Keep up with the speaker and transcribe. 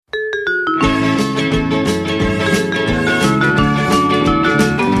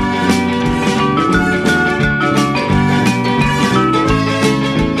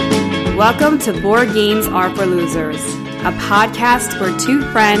Welcome to Board Games Are for Losers, a podcast where two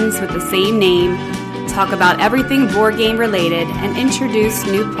friends with the same name talk about everything board game related and introduce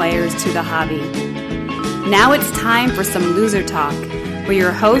new players to the hobby. Now it's time for some loser talk, where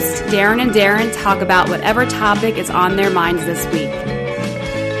your hosts Darren and Darren talk about whatever topic is on their minds this week.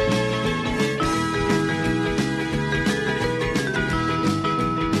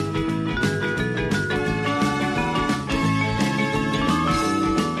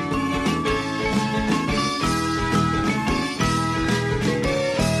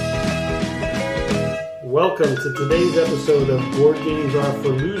 Welcome to today's episode of Board Games Are for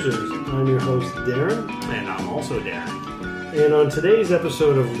Losers. I'm your host, Darren. And I'm also Darren. And on today's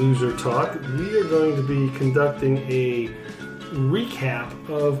episode of Loser Talk, we are going to be conducting a recap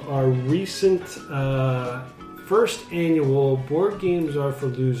of our recent first annual Board Games Are for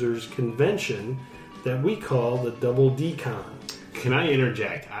Losers convention that we call the Double D-Con. Can I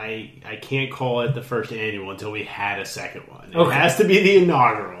interject? I can't call it the first annual until we had a second one. It Okay. has to be the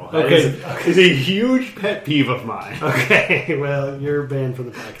inaugural. Okay. It's a huge pet peeve of mine. Okay, well, you're banned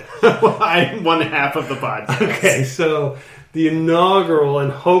from the podcast. Well, I'm one half of the podcast. Okay, so the inaugural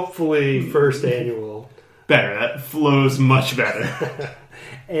and hopefully first annual. Better. That flows much better.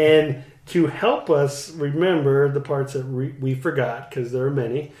 And to help us remember the parts that we forgot, because there are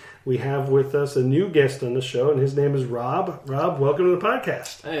many, we have with us a new guest on the show, and his name is Rob. Rob, welcome to the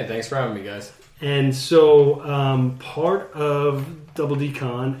podcast. Hey, thanks for having me, guys. And so part of Double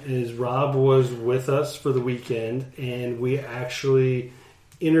D-Con is Rob was with us for the weekend, and we actually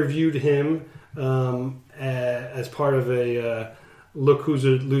interviewed him as part of a Look Who's a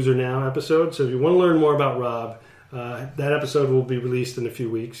Loser Now episode. So if you want to learn more about Rob, that episode will be released in a few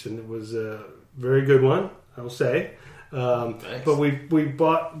weeks, and it was a very good one, I will say. But we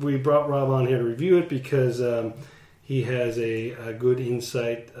brought Rob on here to review it because he has a good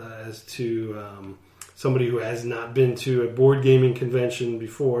insight as to somebody who has not been to a board gaming convention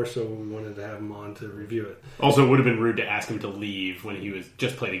before, so we wanted to have him on to review it. Also, it would have been rude to ask him to leave when he was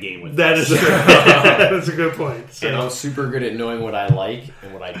just played a game with That us. is that's a good point. So, And I'm super good at knowing what I like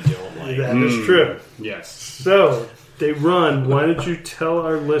and what I don't like. that is true. Yes. So, Ron, why don't you tell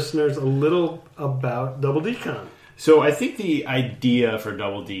our listeners a little about Double D-Con? So I think the idea for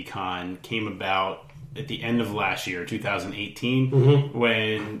Double D-Con came about at the end of last year, 2018,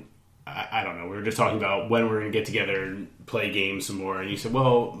 when, I don't know, we were just talking about when we're going to get together and play games some more. And you said,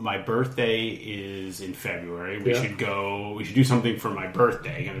 well, my birthday is in February. We should do something for my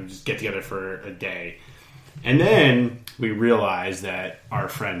birthday, and just get together for a day. And then we realized that our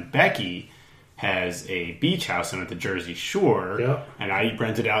friend Becky has a beach house down at the Jersey Shore, and I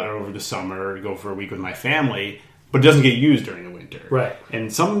rent it out over the summer, go for a week with my family, but it doesn't get used during the winter. Right. And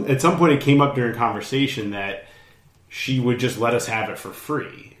at some point it came up during conversation that she would just let us have it for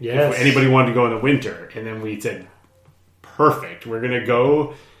free. Yes. If anybody wanted to go in the winter. And then we said, perfect. We're going to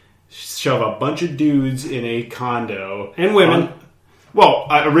go shove a bunch of dudes in a condo. And women.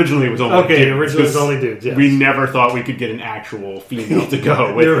 Originally it was only dudes. Originally it was only dudes, yes. We never thought we could get an actual female to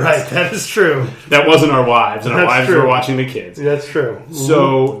go with You're us. right, that is true. That wasn't our wives, and our That's wives true. were watching the kids. That's true.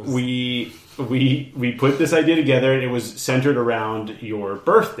 So we put this idea together, and it was centered around your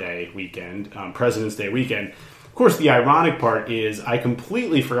birthday weekend, President's Day weekend. Of course, the ironic part is I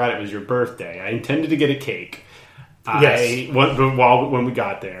completely forgot it was your birthday. I intended to get a cake. Yes. When we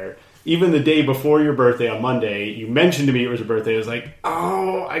got there. Even the day before your birthday on Monday, you mentioned to me it was your birthday. I was like,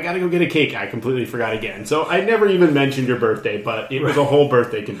 oh, I got to go get a cake. I completely forgot again. So I never even mentioned your birthday, but it was a whole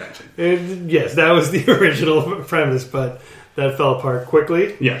birthday convention. Yes, that was the original premise, but that fell apart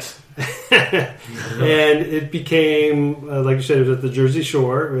quickly. Yes. And it became, like you said, it was at the Jersey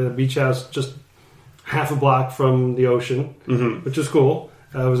Shore, a beach house just half a block from the ocean, which was cool.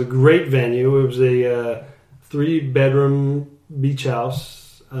 It was a great venue. It was a 3-bedroom beach house.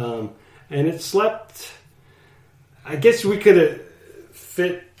 And it slept, I guess we could have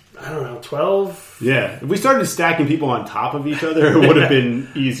fit, 12? Yeah. If we started stacking people on top of each other, it would have been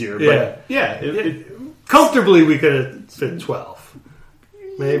easier. But comfortably we could have fit 12.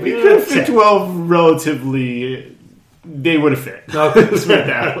 Maybe. we could have fit 12 relatively. They would have fit. Okay. Let's put it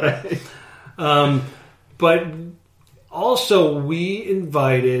that way. But also we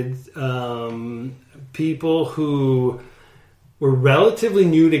invited people who were relatively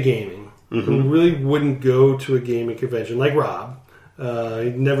new to gaming, who really wouldn't go to a gaming convention, like Rob.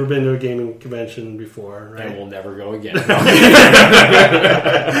 He'd never been to a gaming convention before, right? And we'll never go again.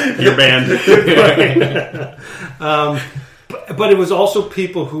 You're banned. But it was also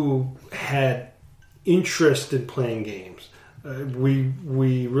people who had interest in playing games. We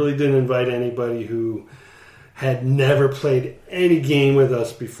really didn't invite anybody who had never played any game with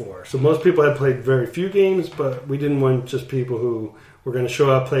us before. So most people had played very few games, but we didn't want just people who were going to show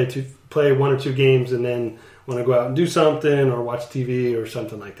up, play one or two games, and then want to go out and do something or watch TV or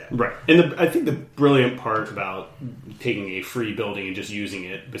something like that. Right. And I think the brilliant part about taking a free building and just using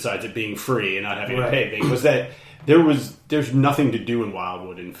it, besides it being free and not having to pay anything, was that there's nothing to do in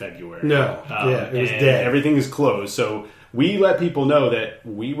Wildwood in February. No. It was dead. Everything is closed. So we let people know that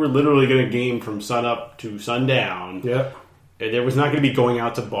we were literally going to game from sun up to sundown. Yep. There was not going to be going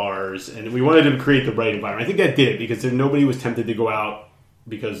out to bars, and we wanted to create the right environment. I think that did it because nobody was tempted to go out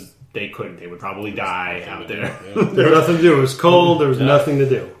because they couldn't. They would probably die out there. There was nothing to do. It was cold. There was nothing to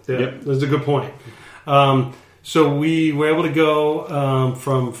do. Yeah, Yep. That's a good point. So we were able to go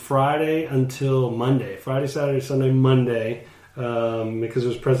from Friday until Monday. Friday, Saturday, Sunday, Monday, because it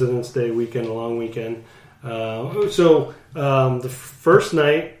was President's Day weekend, a long weekend. So the first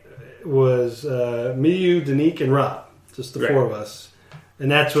night was me, you, Danique, and Rob. Just the four of us.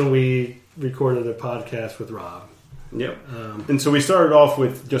 And that's when we recorded a podcast with Rob. Yep. And so we started off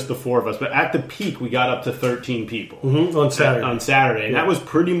with just the four of us, but at the peak we got up to 13 people on Saturday. And that was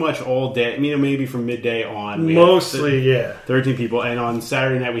pretty much all day. I mean, maybe from midday on. Mostly, 13 people, and on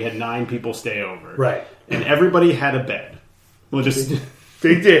Saturday night we had 9 people stay over. Right. And everybody had a bed. We'll just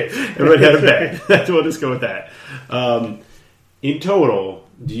they did. Everybody had a bed. We'll just go with that. In total,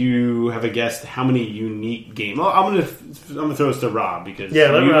 do you have a guess how many unique games? Well, I'm gonna throw this to Rob because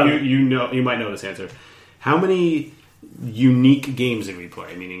you might know this answer. How many unique games did we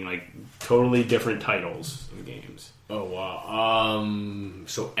play? Meaning, like, totally different titles of games. Oh, wow.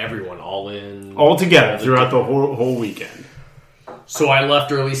 So everyone all together throughout the whole weekend. So I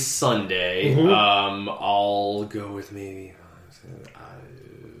left early Sunday. I'll go with maybe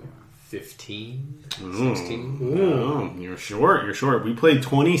 15, 16. Oh, you're short. We played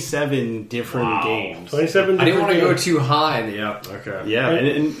 27 different games. 27 I didn't want to games. go too high. Yep. Okay. Yeah,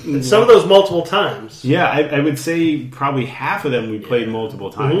 and some of those multiple times. Yeah, I would say probably half of them we played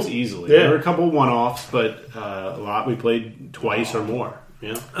multiple times easily. Yeah. There were a couple one-offs, but a lot we played twice or more.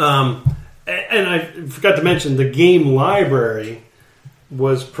 Yeah. And I forgot to mention, the game library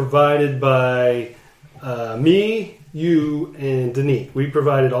was provided by me, you, and Danique. We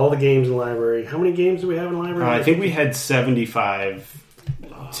provided all the games in the library. How many games do we have in the library? I think we had 75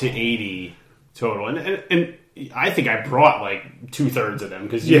 to 80 total. And I think I brought like 2/3 of them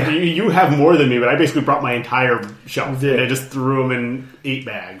because you have more than me, but I basically brought my entire shelf. And I just threw them in 8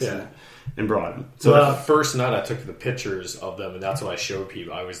 bags and brought them. So the first night I took the pictures of them, and that's what I showed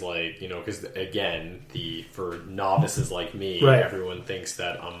people. I was like, because again, for novices like me, everyone thinks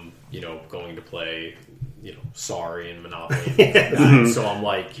that I'm, going to play, Sorry and Monopoly. So I'm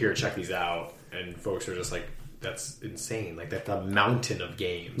like, here, check these out. And folks are just like, that's insane. Like, that's a mountain of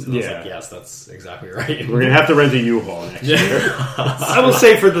games. And I was like, yes, that's exactly right. We're going to have to rent a U-Haul next year. I will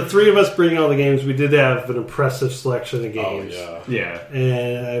say, for the three of us bringing all the games, we did have an impressive selection of games. Oh, yeah.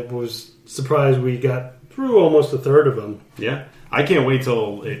 And I was surprised we got through almost a third of them. Yeah. I can't wait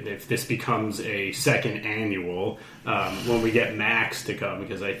till if this becomes a second annual when we get Max to come,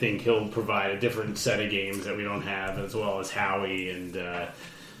 because I think he'll provide a different set of games that we don't have, as well as Howie and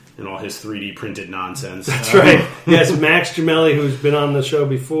all his 3D printed nonsense. That's right. Yes, Max Gemelli, who's been on the show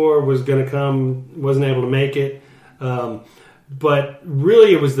before, was going to come, wasn't able to make it. But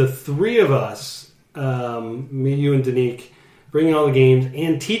really, it was the three of us, me, you, and Danique, bringing all the games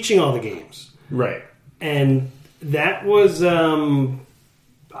and teaching all the games. Right. And that was, I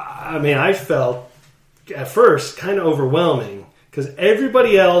felt at first kind of overwhelming because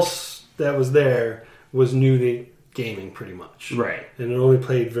everybody else that was there was new to gaming pretty much. Right. And it only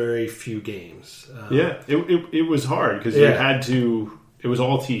played very few games. It was hard because you had to, it was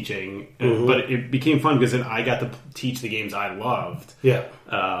all teaching, but it became fun because then I got to teach the games I loved. Yeah.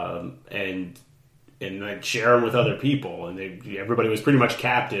 And I'd share them with other people, and everybody was pretty much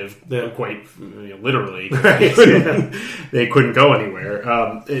captive, quite literally. They couldn't go anywhere.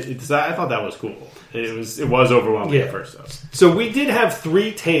 I thought that was cool. It was overwhelming at first, though. So we did have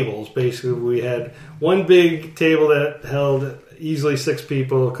 3 tables, basically. We had one big table that held easily 6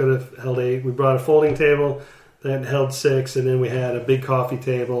 people, could have held 8. We brought a folding table that held 6, and then we had a big coffee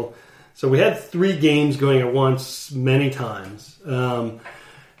table. So we had 3 games going at once many times.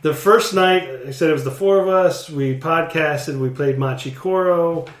 The first night, I said it was the 4 of us. We podcasted. We played Machi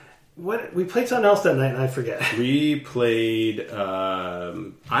Koro. We played something else that night, and I forget. We played.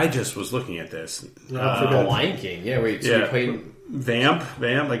 I just was looking at this. Lion King. Yeah, wait. So we played Vamp.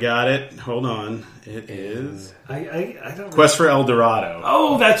 I got it. Hold on. It is. I don't. Quest for El Dorado.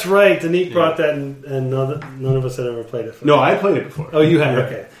 Oh, that's right. Danique brought that, and none of us had ever played it. No, I played it before. Oh, you had.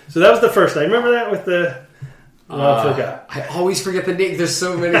 Okay, so that was the first night. Remember that with the I forgot. I always forget the name. There's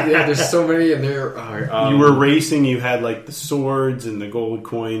so many. There's so many, and there. You were racing. You had like the swords and the gold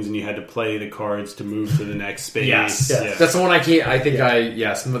coins, and you had to play the cards to move to the next space. Yes, Yes. that's the one I can't. I think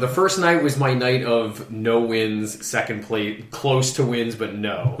yes. The first night was my night of no wins, second place, close to wins, but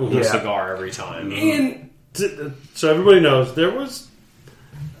no cigar every time. And so everybody knows there was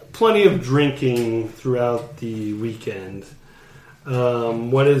plenty of drinking throughout the weekend.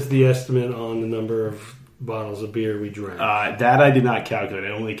 What is the estimate on the number of bottles of beer we drank? That I did not calculate. I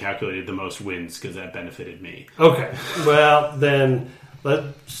only calculated the most wins because that benefited me. Okay. Well, then,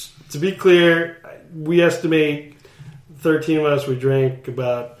 to be clear, we estimate 13 of us, we drank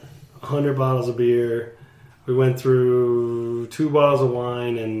about 100 bottles of beer. We went through 2 bottles of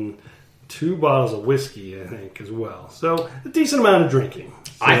wine and 2 bottles of whiskey, I think, as well. So, a decent amount of drinking.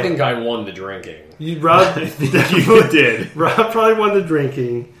 So, I think I won the drinking. Rob, I think you did. Rob probably won the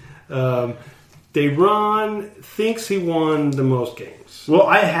drinking. Deron thinks he won the most games. Well,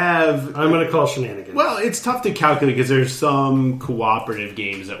 I'm going to call shenanigans. Well, it's tough to calculate because there's some cooperative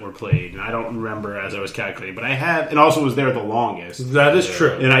games that were played, and I don't remember as I was calculating. But I have, and also was there the longest. That is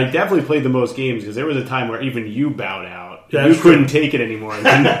true. And I definitely played the most games because there was a time where even you bowed out. That's you couldn't take it anymore.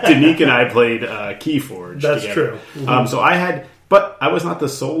 And Danique and I played Keyforge That's together. true. Mm-hmm. So I had, but I was not the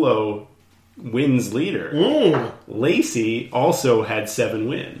solo wins leader. Lacey also had 7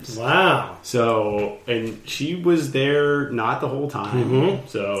 wins. Wow. So, and she was there not the whole time. Mm-hmm.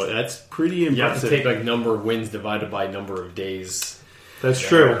 So that's pretty impressive. You have to take like number of wins divided by number of days. That's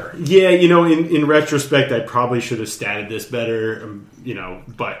true. Yeah, in retrospect, I probably should have statted this better,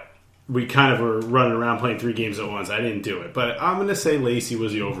 but we kind of were running around playing 3 games at once. I didn't do it. But I'm going to say Lacey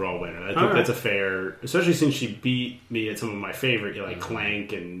was the overall winner. I think that's a fair, especially since she beat me at some of my favorite, like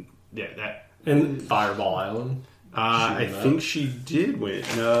Clank and that. And Fireball Island. I think she did win.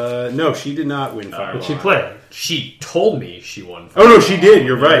 No, she did not win Fireball. But she played. She told me she won. Oh no, she did.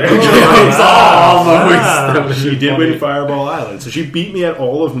 You're right. She did funny. win Fireball Island, so she beat me at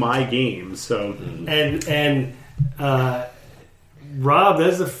all of my games. So And Rob,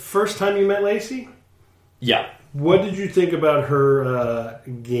 that's the first time you met Lacey? Yeah. What did you think about her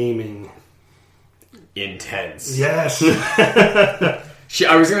gaming? Intense. Yes.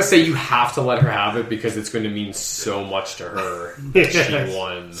 I was going to say you have to let her have it because it's going to mean so much to her that she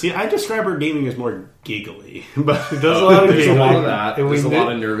won. see, I describe her gaming as more giggly, but There's a lot of There's a giggling. lot of that. And There's a we lot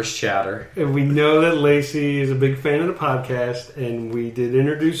did- of nervous chatter. And we know that Lacey is a big fan of the podcast, and we did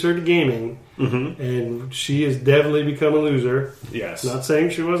introduce her to gaming, and she has definitely become a loser. yes, Not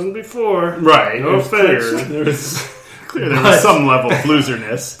saying she wasn't before. right. No it was clear. offense. There was some level of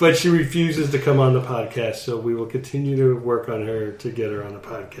loserness. But she refuses to come on the podcast, so we will continue to work on her to get her on the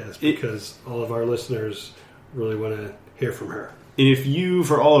podcast because all of our listeners really want to hear from her. And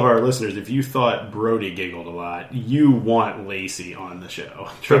for all of our listeners, if you thought Brody giggled a lot, you want Lacey on the show.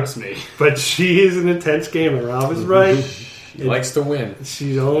 Trust me. But she is an intense gamer. Rob is right. She likes to win.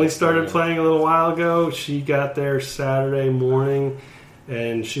 She only started playing a little while ago. She got there Saturday morning,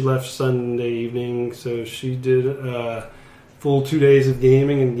 and she left Sunday evening. So she did full 2 days of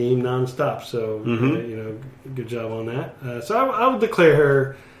gaming and game nonstop. So good job on that. So I would declare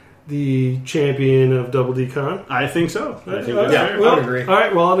her the champion of Double D Con. I think so. I think Okay. that's fair. Well, I would agree. All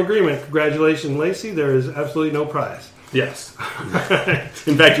right, well, in agreement. Congratulations, Lacey. There is absolutely no prize. Yes.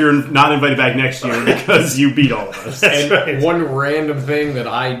 In fact, you're not invited back next year because you beat all of us. And right. one random thing that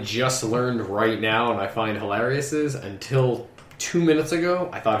I just learned right now and I find hilarious is until 2 minutes ago,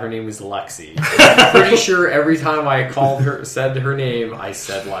 I thought her name was Lexi. I'm pretty sure every time I said her name, I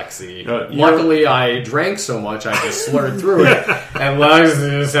said Lexi. Luckily, I drank so much, I just slurred through it. And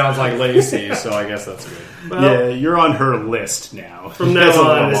Lexi sounds like Lacey, so I guess that's good. Well, Yeah, you're on her list now. From now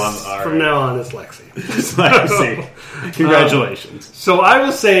on, it's Lexi. Lexi. Congratulations. So I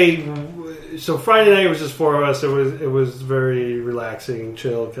will say, so Friday night was just 4 of us. It was very relaxing,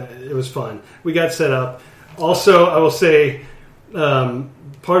 chill. It was fun. We got set up. Also, I will say,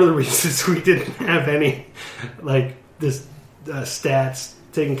 part of the reasons we didn't have any stats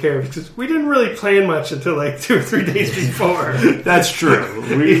taken care of because we didn't really plan much until like 2 or 3 days before. That's true.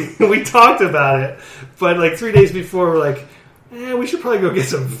 We talked about it, but like 3 days before, we're like, we should probably go get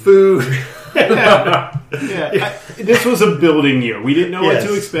some food. This was a building year. We didn't know Yes. what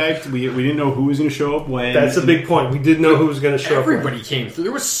to expect. We didn't know who was going to show up when. That's a big point. We didn't know who was going to show up. Everybody came through.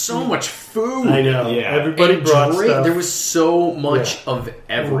 There was so much food. I know. Yeah. Everybody And brought drink. stuff. There was so much of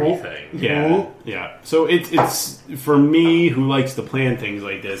everything. Yeah. So it's for me who likes to plan things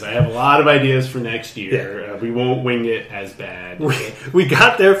like this. I have a lot of ideas for next year. We won't wing it as bad. We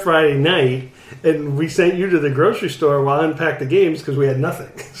got there Friday night, and we sent you to the grocery store while I unpacked the games because we had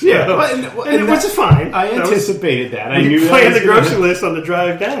nothing. So, and it was fine. I anticipated that. I knew knew planned the grocery list on the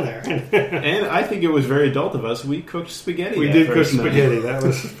drive down there. And I think it was very adult of us. We cooked spaghetti. We did cook spaghetti. That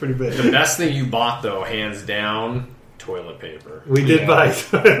was pretty big. The best thing you bought, though, hands down, toilet paper. We did buy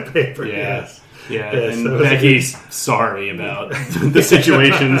toilet paper. Yes. Yeah, yes, and Becky's sorry about the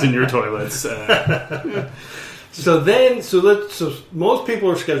situations in your toilets. So most people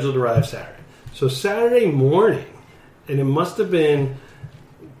are scheduled to arrive Saturday. So Saturday morning, and it must have been,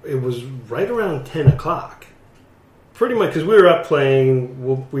 it was right around 10 o'clock. Pretty much, because we were up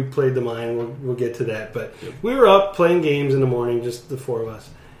playing, we played the mine, we'll get to that. But we were up playing games in the morning, just the four of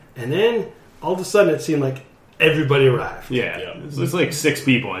us. And then, all of a sudden, it seemed like everybody arrived. Yeah. It's like 6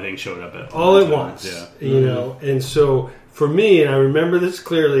 people, I think, showed up all at once. Yeah. You know, and so for me, and I remember this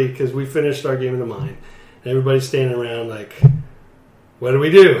clearly because we finished our game of the mine, and everybody's standing around like, what do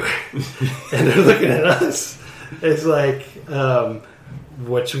we do? And they're looking at us. It's like,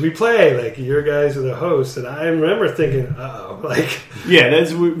 what should we play? Like, your guys are the hosts, and I remember thinking, uh-oh, like, yeah,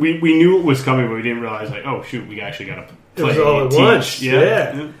 we knew it was coming, but we didn't realize, like, oh shoot, we actually got to play. It was all at once.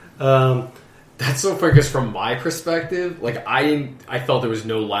 Yeah. That's so funny because from my perspective, like I felt there was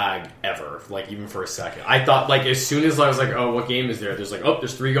no lag ever, like even for a second. I thought like as soon as I was like, oh, what game is there? There's like, oh,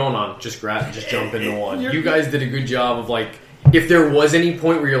 there's 3 going on. Just jump into one. You guys did a good job of like, if there was any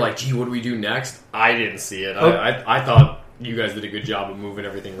point where you're like, gee, what do we do next? I didn't see it. I thought you guys did a good job of moving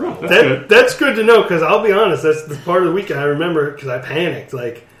everything around. That's good to know because I'll be honest, that's the part of the weekend I remember because I panicked.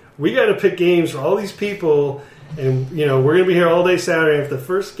 Like, we got to pick games for all these people. And, you know, we're going to be here all day Saturday. If the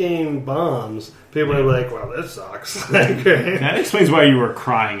first game bombs, people are like, well, this sucks. That explains why you were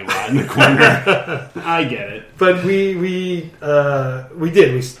crying a lot in the corner. I get it. But we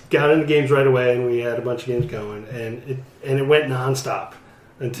did. We got into games right away, and we had a bunch of games going. And it went nonstop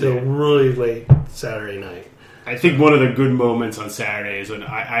until really late Saturday night. I think one of the good moments on Saturday is when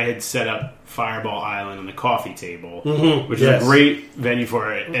I had set up Fireball Island on the coffee table, which is a great venue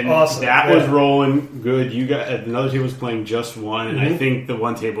for it. And awesome. That was rolling good. You got another table was playing Just One, and I think the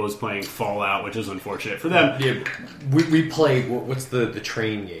one table was playing Fallout, which is unfortunate for them. Yeah, we played, what's the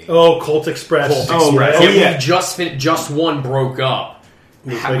train game? Oh, Colt Express. We Just One broke up.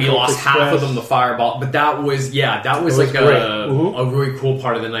 We lost half of them to Fireball, but that was like a really cool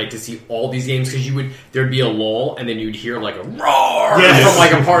part of the night to see all these games because there'd be a lull and then you'd hear like a roar from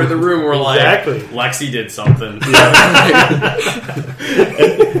like a part of the room where like Lexi did something.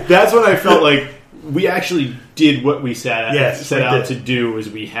 That's when I felt like we actually did what we set out to do. Is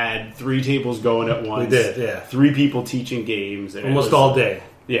we had 3 tables going at once. We did, yeah. 3 people teaching games, and almost all day.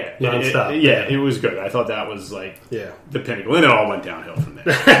 Yeah, nonstop. It was good. I thought that was like the pinnacle, and it all went downhill from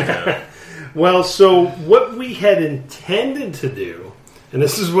there. Well, so what we had intended to do, and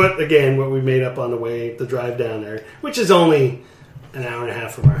this is what we made up on the drive down there, which is only an hour and a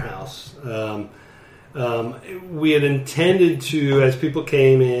half from our house. We had intended to, as people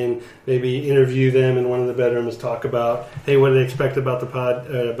came in, maybe interview them in one of the bedrooms, talk about, hey, what do they expect about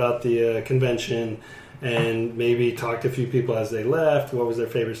the convention. And maybe talk to a few people as they left. What was their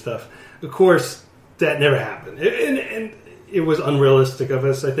favorite stuff? Of course, that never happened. And it was unrealistic of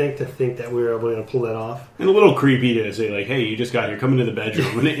us, I think, to think that we were able to pull that off. And a little creepy to say, like, hey, you just got here. Come into the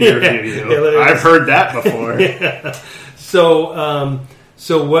bedroom and interview you. I've heard that before.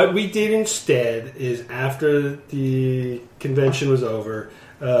 So what we did instead is after the convention was over,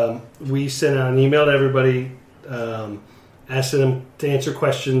 we sent out an email to everybody asked them to answer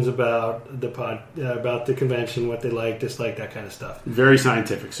questions about about the convention, what they like, dislike, that kind of stuff. Very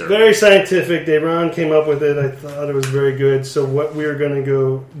scientific, sir. Very scientific. Ron came up with it. I thought it was very good. So what we're going to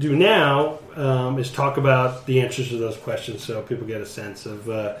go do now is talk about the answers to those questions so people get a sense of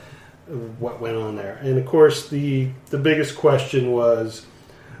what went on there. And, of course, the biggest question was,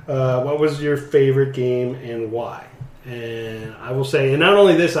 what was your favorite game and why? And I will say, and not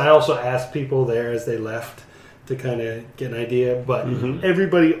only this, I also asked people there as they left to kind of get an idea, but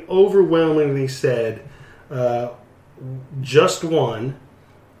everybody overwhelmingly said Just One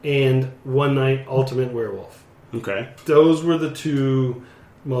and One Night Ultimate Werewolf. Okay. Those were the 2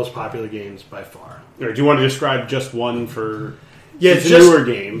 most popular games by far. Do you want to describe Just One for it's a newer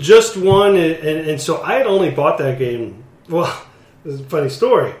game? Just One, and so I had only bought that game. Well, this is a funny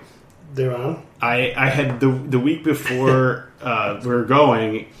story. Thereon. I had the week before we were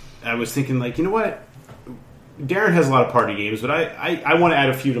going, I was thinking, like, you know what? Darren has a lot of party games, but I want to add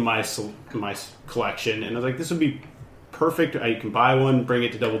a few to my collection, and I was like, this would be perfect. I can buy one, bring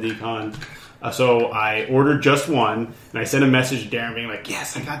it to Double D Con, So I ordered just one, and I sent a message to Darren being like,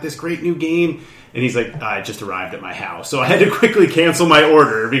 yes, I got this great new game. And he's like, I just arrived at my house. So I had to quickly cancel my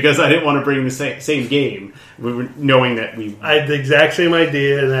order because I didn't want to bring the same game, knowing that I had the exact same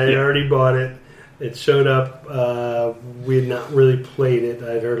idea, and I had already bought it. It showed up. We had not really played it.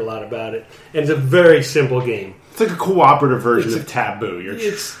 I'd heard a lot about it. And it's a very simple game. It's like a cooperative version of Taboo.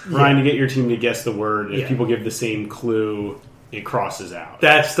 You're trying to get your team to guess the word, and if people give the same clue, it crosses out.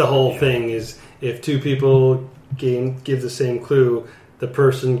 That's the whole thing, is if two people give the same clue, the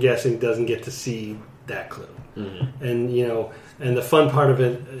person guessing doesn't get to see that clue. Mm-hmm. And, and the fun part of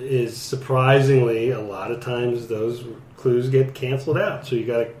it is, surprisingly, a lot of times those clues get canceled out. So you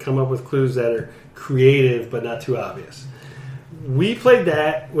got to come up with clues that are creative but not too obvious. We played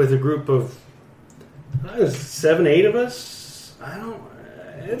that with a group of 7, 8 of us.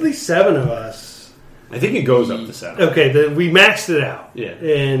 At least 7 of us. I think it goes up to 7. Okay, we maxed it out. Yeah,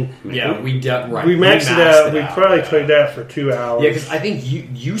 and we maxed it out. We probably played that for 2 hours. Yeah, because I think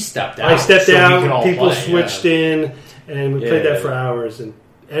you stepped out. I stepped out. People switched in, and we played that for hours, and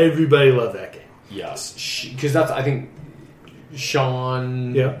everybody loved that game. Yes, because that's, I think,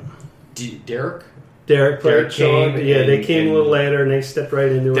 Sean. Yep. Derek came. They came a little later, and they stepped right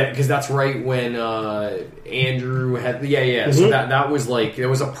into it. Because that's right when Andrew had. Mm-hmm. So that was like, it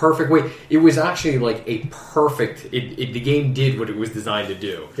was a perfect way. It was actually like a perfect. The game did what it was designed to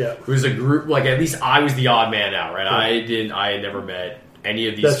do. Yeah. It was a group. Like, at least I was the odd man out, right? Yeah. I had never met any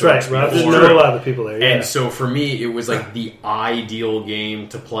of these. That's right. Rob didn't know a lot of the people there. Yeah. And so for me, it was like the ideal game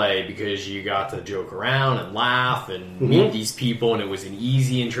to play, because you got to joke around and laugh and meet these people, and it was an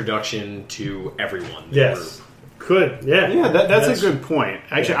easy introduction to everyone. Yes. Good. Yeah. Yeah, that's a good point.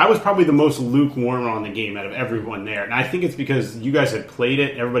 Actually, I was probably the most lukewarm on the game out of everyone there. And I think it's because you guys had played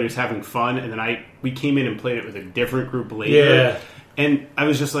it, everybody was having fun, and then we came in and played it with a different group later. Yeah. And I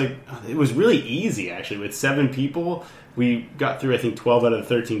was just like, it was really easy, actually. With 7 people, we got through, I think, 12 out of the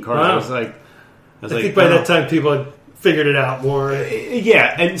 13 cards. Wow. I think by that time people had figured it out more.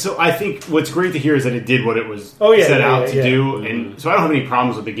 Yeah, and so I think what's great to hear is that it did what it was set out to do. And so I don't have any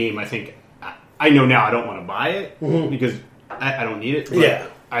problems with the game. I think, I know now I don't want to buy it because I don't need it.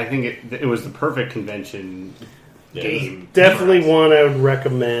 But I think it was the perfect convention game. Definitely one I would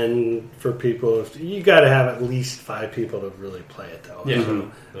recommend for people. You got to have at least 5 people to really play it, though. Yeah.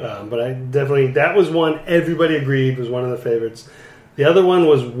 So, but I definitely, that was one everybody agreed was one of the favorites. The other one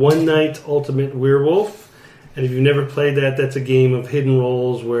was One Night Ultimate Werewolf. And if you've never played that, that's a game of hidden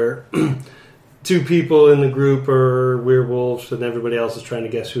roles where 2 people in the group are werewolves and everybody else is trying to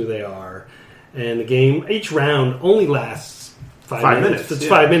guess who they are. And the game, each round only lasts 5 minutes. It's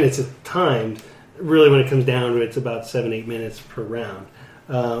 5 minutes. It's timed. Really, when it comes down to it, it's about 7-8 minutes per round.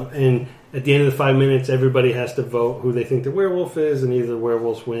 And at the end of the 5 minutes, everybody has to vote who they think the werewolf is, and either the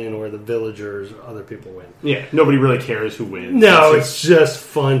werewolves win or the villagers or other people win. Yeah, nobody really cares who wins. No, it's just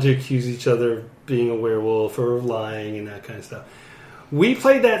fun to accuse each other of being a werewolf or lying and that kind of stuff. We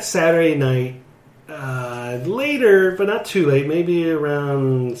played that Saturday night later, but not too late, maybe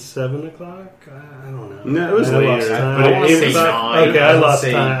around 7 o'clock. I don't know. No, it was later. But it was 9. Okay, I lost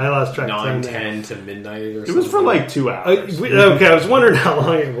time. I lost track of time. 9-10 to midnight or something. It was for like 2 hours. Okay, I was wondering how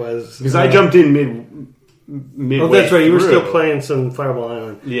long it was. Because I jumped in midway. Oh, that's right. You were still playing some Fireball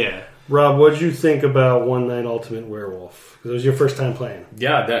Island. Yeah. Rob, what did you think about One Night Ultimate Werewolf? Because it was your first time playing.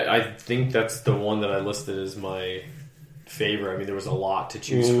 Yeah, I think that's the one that I listed as my favorite. I mean, there was a lot to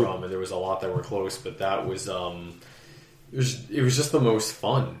choose from, and there was a lot that were close, but that was it was just the most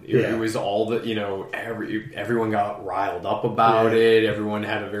fun. It was all that, everyone got riled up about it. Everyone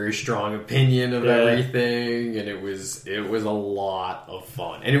had a very strong opinion of everything, and it was a lot of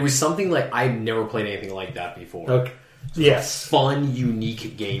fun. And it was something like I'd never played anything like that before. Okay. Yes, fun,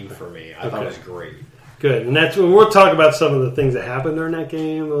 unique game for me. I thought it was great. Good, and that's when we'll talk about some of the things that happened during that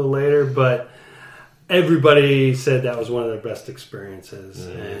game a little later, but everybody said that was one of their best experiences.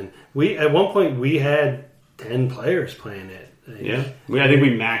 And at one point we had 10 players playing it. Yeah, I think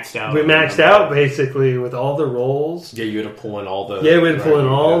we maxed out. We maxed out basically with all the rolls. Yeah, you had to pull in all the. Yeah, we had to pull in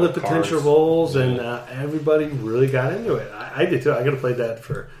all the potential rolls, and everybody really got into it. I did too. I could have played that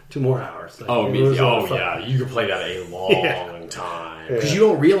for 2 more hours. You could play that a long time because you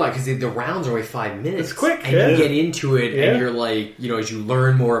don't realize because the rounds are only 5 minutes. It's quick, and you get into it, and you're like, as you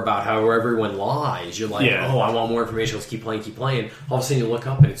learn more about how everyone lies, you're like, I want more information. Let's keep playing. All of a sudden, you look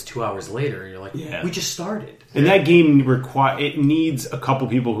up and it's 2 hours later, and you're like, we just started. And that game it needs a couple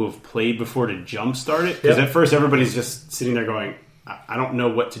people who have played before to jumpstart it, because at first everybody's just sitting there going, I don't know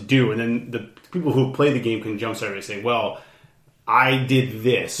what to do, and then the people who have played the game can jumpstart it and say, well, I did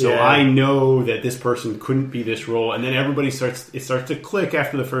this, so I know that this person couldn't be this role, and then everybody starts to click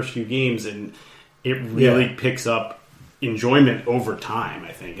after the first few games, and it really picks up enjoyment over time,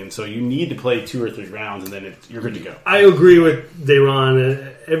 I think. And so you need to play 2 or 3 rounds, and then you're good to go. I agree with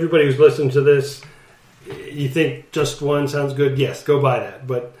Dayron. Everybody who's listening to this, you think just one sounds good? Yes, go buy that.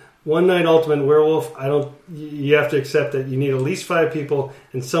 But One Night Ultimate Werewolf, you have to accept that you need at least 5 people,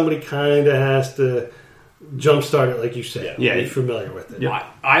 and somebody kind of has to jumpstart it, like you said. Yeah, be familiar with it. Yeah.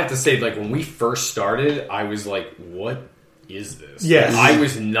 I have to say, like, when we first started, I was like, what is this? Yes. I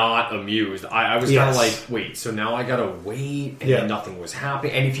was not amused. I was kind of like, wait, so now I gotta wait, and then nothing was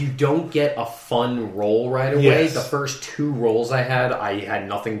happening. And if you don't get a fun roll right away, the first 2 rolls I had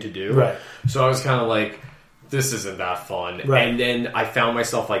nothing to do. Right. So I was kind of like, this isn't that fun. Right. And then I found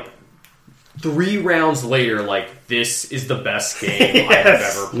myself, like, 3 rounds later, like, this is the best game I have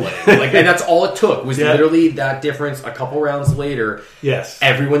ever played. Like, and that's all it took, was literally that difference. A couple rounds later,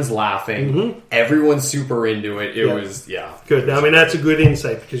 everyone's laughing, everyone's super into it. It was, good. I mean, that's a good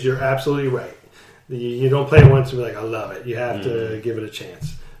insight, because you're absolutely right. You don't play it once and be like, I love it. You have to give it a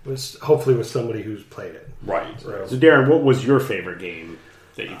chance. Hopefully with somebody who's played it. Right. So, Darren, what was your favorite game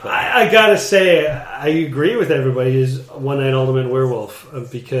that you played? I gotta say, I agree with everybody, is One Night Ultimate Werewolf,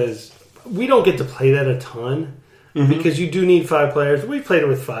 because we don't get to play that a ton, because you do need 5 players. We played it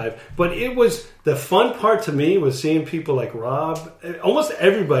with 5, but it was the fun part to me was seeing people like Rob, almost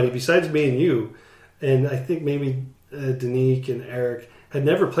everybody besides me and you, and I think maybe Danique and Eric had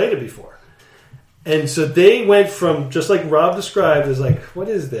never played it before. And so they went from, just like Rob described, as like, what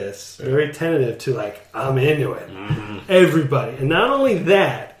is this? Very tentative, to like, I'm into it. Everybody. And not only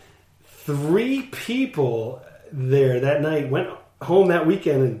that, 3 people there that night went home that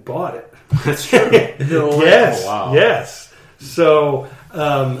weekend and bought it. That's true. Yes. Oh, wow. Yes. So,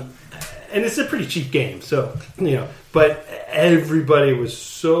 and it's a pretty cheap game. So, but everybody was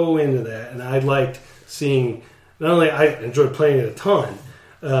so into that. And I liked seeing, not only I enjoyed playing it a ton,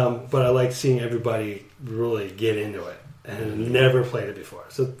 but I liked seeing everybody really get into it and never played it before.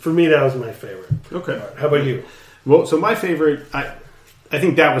 So for me, that was my favorite. Okay. How about you? Well, so my favorite, I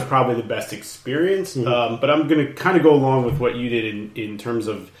think that was probably the best experience, but I'm going to kind of go along with what you did in terms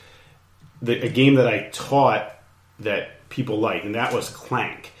of a game that I taught that people liked, and that was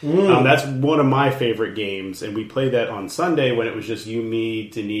Clank. That's one of my favorite games, and we played that on Sunday when it was just you, me,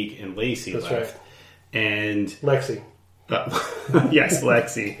 Danique, and Lacey left. Right. And Lexi. Yes,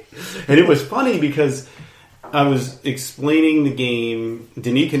 Lexi. And it was funny because I was explaining the game.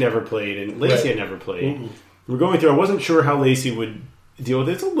 Danique had never played, and Lacey had never played. We're going through. I wasn't sure how Lacey would deal with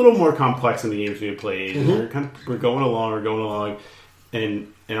it. It's a little more complex than the games we had played. We're going along, and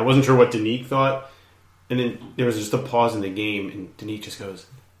I wasn't sure what Danique thought. And then there was just a pause in the game, and Danique just goes,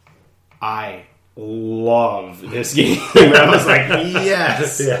 "I love this game." And I was like,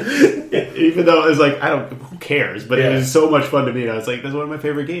 yes. Even though it was like, who cares? But it was so much fun to me. And I was like, that's one of my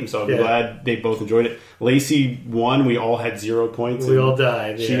favorite games. So I'm glad they both enjoyed it. Lacey won. We all had 0 points. We all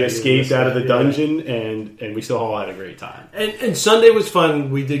died. She escaped out of the dungeon, and we still all had a great time. And Sunday was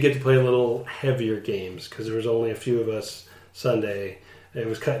fun. We did get to play a little heavier games, because there was only a few of us Sunday. It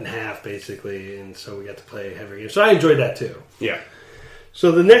was cut in half, basically, and so we got to play heavier games. So I enjoyed that, too. Yeah.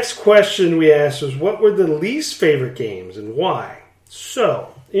 So the next question we asked was, what were the least favorite games and why?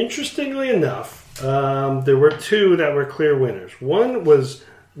 So, interestingly enough, there were 2 that were clear winners. One was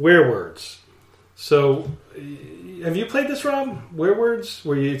Werewords. So, have you played this, Rob? Werewords?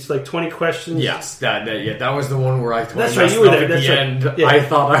 Where it's like 20 questions? Yes, that was the one where I told That's right, you were there. At the end. I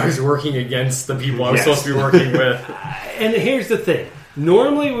thought I was working against the people I was supposed to be working with. And here's the thing.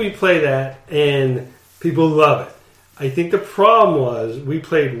 Normally we play that and people love it. I think the problem was we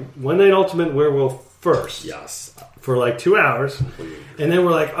played One Night Ultimate Werewolf first. Yes. For like 2 hours. And then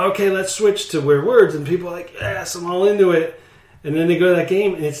we're like, okay, let's switch to Werewords. And people are like, yes, I'm all into it. And then they go to that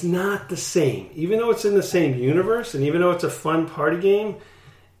game and it's not the same. Even though it's in the same universe and even though it's a fun party game,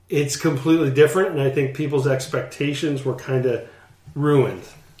 it's completely different. And I think people's expectations were kind of ruined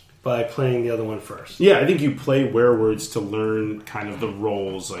by playing the other one first. Yeah, I think you play Werewords to learn kind of the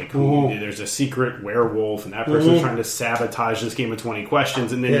roles. Like, there's a secret werewolf, and that person's trying to sabotage this game of 20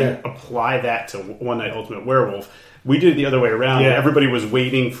 questions, and then you apply that to One Night Ultimate Werewolf. We did it the other way around. Yeah. Everybody was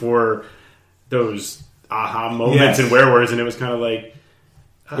waiting for those aha moments in Werewords, and it was kind of like,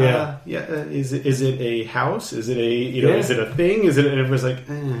 is it a house? Is it a is it a thing? Is it? And it was like,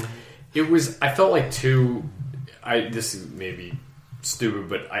 It was. I felt like this is maybe stupid,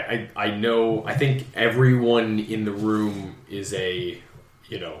 but I know, I think everyone in the room is a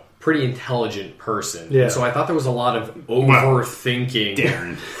pretty intelligent person. Yeah. And so I thought there was a lot of overthinking.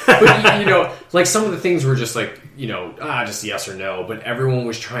 Darren. But, you know, like some of the things were just like, you know, just yes or no. But everyone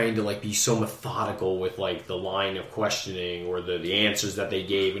was trying to like be so methodical with like the line of questioning or the answers that they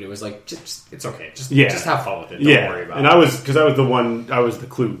gave. And it was like, just it's okay. Just have fun with it. Don't worry about it. And I was the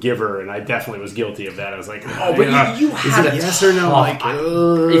clue giver, and I definitely was guilty of that. I was like, oh, but you had a yes or no? Like,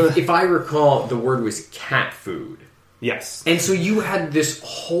 if I recall, the word was cat food. Yes. And so you had this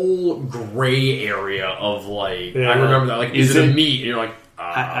whole gray area of like, I remember that, like, is it a meat? And you're like,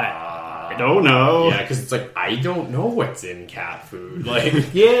 I don't know. Yeah, because it's like, I don't know what's in cat food. Like,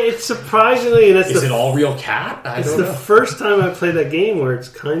 yeah, it's surprisingly, and is it all real cat? It's the first time I played that game where it's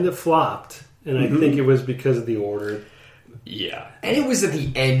kind of flopped, and I think it was because of the order. Yeah, and it was at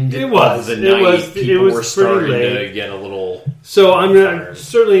the end of the night. People were starting to get a little. So I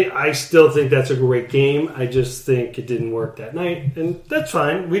still think that's a great game. I just think it didn't work that night, and that's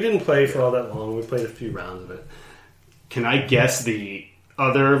fine. We didn't play for all that long. We played a few rounds of it. Can I guess the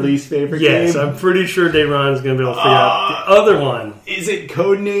other least favorite game? Yes, I'm pretty sure Dayron's going to be able to figure out the other one. Is it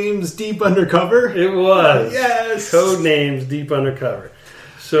Codenames Deep Undercover? It was. Yes. Codenames Deep Undercover.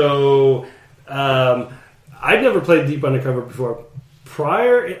 So, I'd never played Deep Undercover before.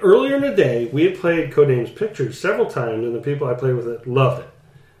 Earlier in the day, we had played Codenames Pictures several times, and the people I played with it loved it.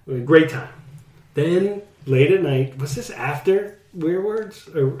 We had a great time. Then, late at night, was this after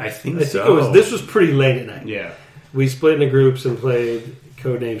Weirwords? I think so. This was pretty late at night. Yeah. We split into groups and played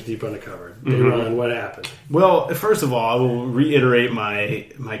Codenames Deep Undercover. Dayron, what happened? Well, first of all, I will reiterate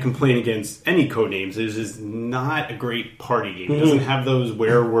my complaint against any Codenames. This is not a great party game. It doesn't have those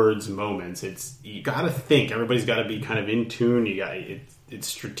Weirwords moments. You got to think. Everybody's got to be kind of in tune. It's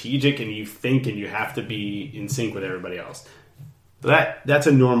strategic, and you think, and you have to be in sync with everybody else. That's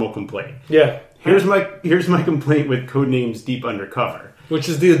a normal complaint. Yeah. Here's my complaint with Codenames Deep Undercover. Which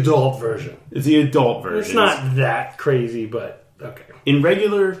is the adult version. It's the adult version. It's not that crazy, but okay. In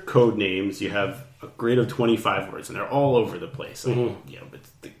regular Codenames, you have a grid of 25 words, and they're all over the place. Like, it's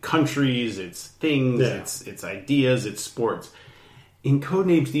the countries, it's things, it's ideas, it's sports. In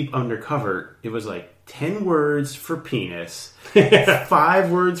Codenames Deep Undercover, it was like 10 words for penis,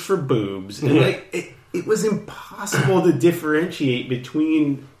 5 words for boobs, and it was impossible to differentiate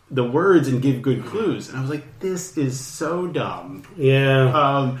between the words and give good clues. And I was like, this is so dumb.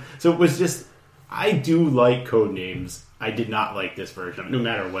 Yeah. So it was just, I do like Codenames. I did not like this version, no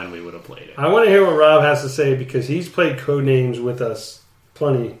matter when we would have played it. I want to hear what Rob has to say, because he's played Codenames with us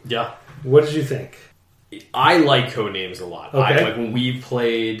plenty. Yeah. What did you think? I like Codenames a lot. Okay. Like when we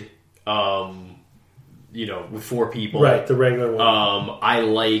played, with 4 people. Right, the regular one. I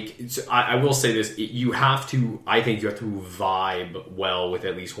will say this, I think you have to vibe well with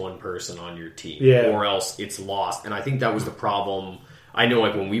at least one person on your team. Yeah. Or else it's lost. And I think that was the problem. I know,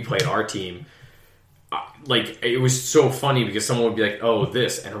 like, when we played our team, it was so funny because someone would be like, oh,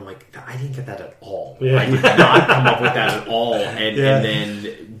 this. And I'm like, I didn't get that at all. Yeah. I did not come up with that at all. And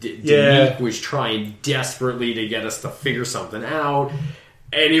then Danique was trying desperately to get us to figure something out.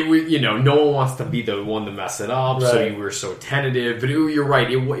 And it was, no one wants to be the one to mess it up, so you were so tentative. But you're right,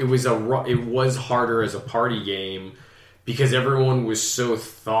 it was harder as a party game because everyone was so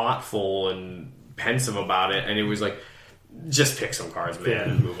thoughtful and pensive about it, and it was like, just pick some cards,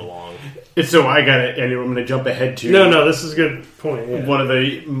 man, and move along. So I got it, and I'm going to jump ahead to... No, this is a good point. Yeah. One of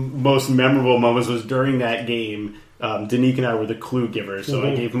the most memorable moments was during that game. Danique and I were the clue givers, so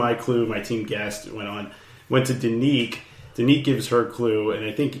I gave my clue, my team guessed, went to Danique. Danique gives her clue, and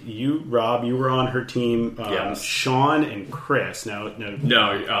I think you, Rob, you were on her team. Yes. Sean and Chris. Andrew.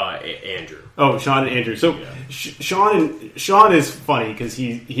 Oh, Sean and Andrew. So Sean is funny because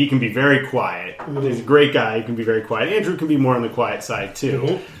he can be very quiet. He's a great guy. He can be very quiet. Andrew can be more on the quiet side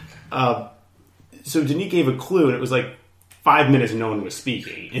too. So Danique gave a clue, and it was like 5 minutes, and no one was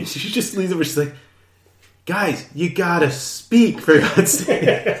speaking, and she just leaves over. She's like, "Guys, you gotta speak for God's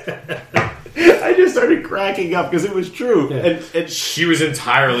sake." I just started cracking up because it was true. Yeah. And she was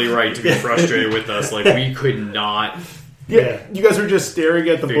entirely right to be frustrated with us. Like, we could not... Yeah, you guys were just staring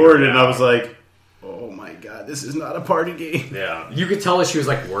at the board, and I was like, oh my God, this is not a party game. Yeah. You could tell that she was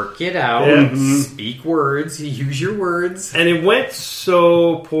like, work it out, speak words, use your words. And it went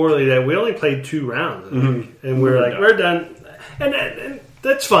so poorly that we only played 2 rounds. And we were like, we're done. And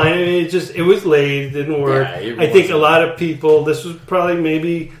that's fine. I mean, it was late. It didn't work. Yeah, I think a lot of people, this was probably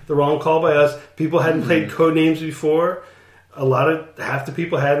maybe the wrong call by us. People hadn't played Codenames before. Half the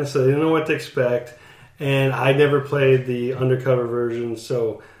people hadn't, so they didn't know what to expect. And I never played the undercover version,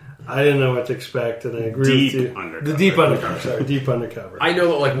 so I didn't know what to expect. And I agree with you. Undercover. The deep undercover. Sorry, deep undercover. I know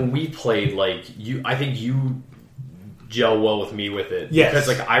that, like, when we played, like, I think you gel well with me with it. Yes. Because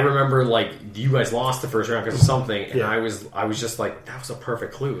like I remember like you guys lost the first round because of something, and I was just like, that was a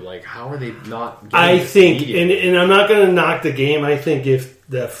perfect clue. Like, how are they not? I think, and I'm not going to knock the game. I think if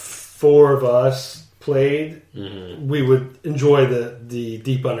the 4 of us played, we would enjoy the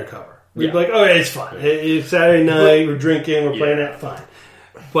deep undercover. We'd be like, oh, yeah, it's fun. It's Saturday night. We're drinking. We're playing that. Fine.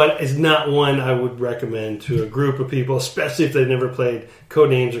 But it's not one I would recommend to a group of people, especially if they've never played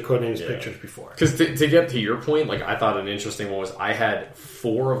Codenames or Codenames Pictures before. Because to get to your point, like I thought an interesting one was I had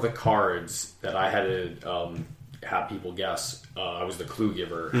 4 of the cards that I had to have people guess. I was the clue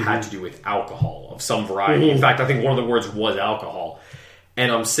giver. Had to do with alcohol of some variety. In fact, I think one of the words was alcohol. And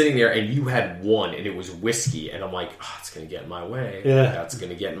I'm sitting there, and you had 1, and it was whiskey. And I'm like, oh, it's going to get in my way. Yeah. That's going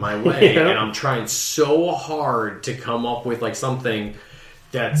to get in my way. And I'm trying so hard to come up with like something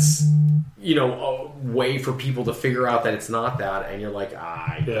that's, you know, a way for people to figure out that it's not that. And you're like,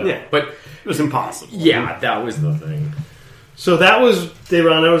 Yeah. But it was impossible. Yeah, that was the thing. So that was,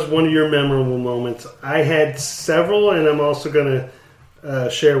 Dayron, that was one of your memorable moments. I had several, and I'm also going to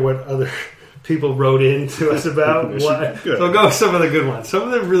share what other people wrote in to us about. So I'll go with some of the good ones. Some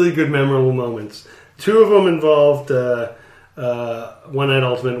of the really good memorable moments. 2 of them involved One Night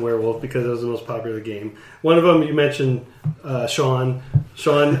Ultimate Werewolf, because it was the most popular game. One of them, you mentioned Sean.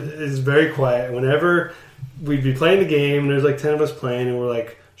 Sean is very quiet. Whenever we'd be playing the game, and there's like 10 of us playing, and we're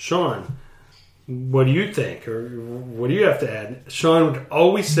like, Sean, what do you think? Or what do you have to add? Sean would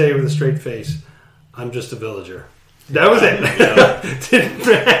always say with a straight face, I'm just a villager. That was it. Didn't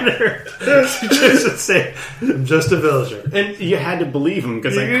matter. He just would say, I'm just a villager. And you had to believe him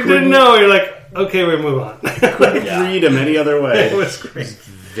because you didn't know. You're like, okay, we move on. couldn't read him any other way. It was great.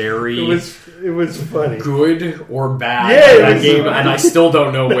 Very It was funny. good or bad that game, and I still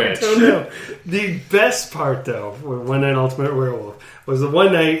don't know which. I don't know. The best part, though, with One Night Ultimate Werewolf, was the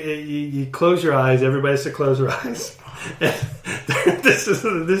one night you close your eyes. Everybody has to close their eyes. This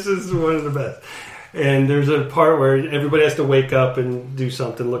is one of the best. And there's a part where everybody has to wake up and do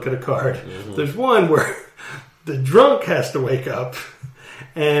something, look at a card. There's one where the drunk has to wake up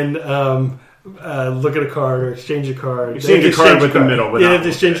and look at a card or exchange a card. Exchange a card with the middle. They have to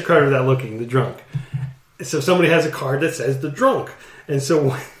exchange a card without looking, the drunk. So somebody has a card that says the drunk. And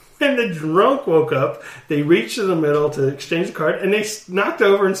so when the drunk woke up, they reached in the middle to exchange the card, and they knocked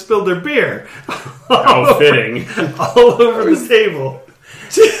over and spilled their beer. How fitting. All over the table.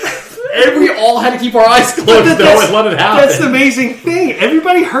 And we all had to keep our eyes closed, though, and let it happen. That's the amazing thing.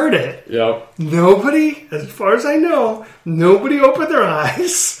 Everybody heard it. Yep. Nobody, as far as I know, nobody opened their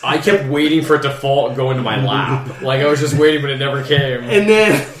eyes. I kept waiting for it to fall and go into my lap. Like, I was just waiting, but it never came. And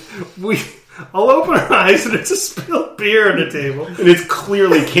then I'll open our eyes, and it's a spilled beer on the table. And it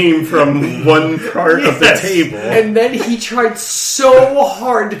clearly came from one part of the table. And then he tried so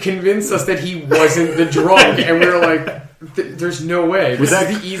hard to convince us that he wasn't the drunk, and we were like, there's no way. This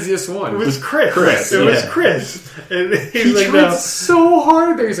is the easiest one. It was Chris. It was Chris. And he like, tried so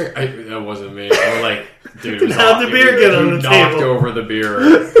hard there. He's like, that wasn't me. I was like, dude, it was how'd the beer get on the knocked table? over the beer.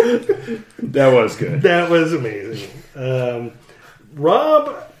 That was good. That was amazing.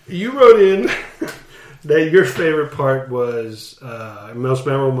 Rob, you wrote in that your favorite part was, most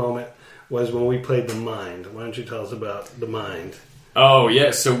memorable moment was when we played The Mind. Why don't you tell us about The Mind? Oh,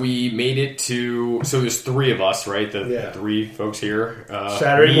 yeah. So we made it to... So there's 3 of us, right? The 3 folks here.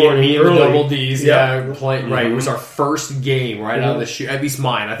 Saturday morning, me and early. the Double Ds. Yep. Yeah, right. It was our first game right out of the chute. At least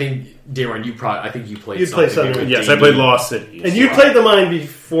mine. I think, Darren, I think you played something. with Yes, Davey. I played Lost City. And you played The Mind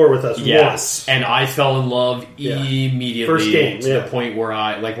before with us Yes. once. And I fell in love immediately. First game, to the point where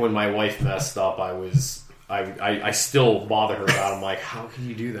when my wife messed up, I still bother her about it. I'm like, how can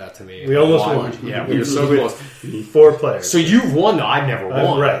you do that to me? We almost won. Yeah, we were so close. 4 players. So you've won, though. I've never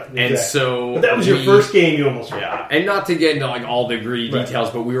won. Right. Exactly. And so... But that was your first game you almost won. Yeah. And not to get into all the gritty details,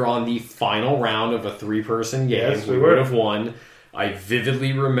 but we were on the final round of a 3-person game. Yes, we would were. have won. I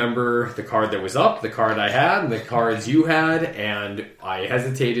vividly remember the card that was up, the card I had, and the cards you had, and I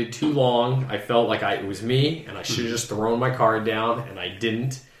hesitated too long. I felt like it was me, and I should have just thrown my card down, and I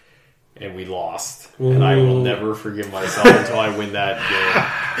didn't. And we lost. And I will never forgive myself until I win that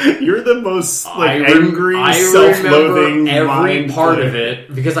game. You're the most angry, self-loathing, every part player. of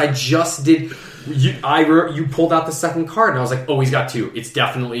it because I just did. You pulled out the second card, and I was like, "Oh, he's got 2. It's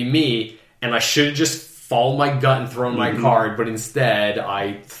definitely me." And I should have just followed my gut and thrown my card, but instead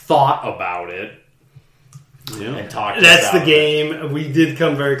I thought about it and talked. That's the game. We did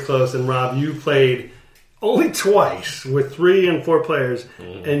come very close, and Rob, you played only twice with 3 and 4 players,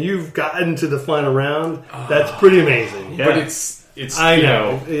 and you've gotten to the final round. That's pretty amazing. Yeah. But it's I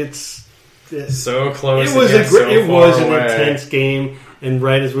know it's so close. It was it was an intense game, and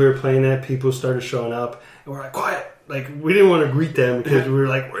right as we were playing that, people started showing up, and we're like, quiet. like we didn't want to greet them because we were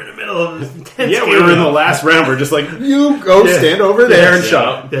like, we're in the middle of this intense game. we were in the last round. We're just like, you go stand over there and shut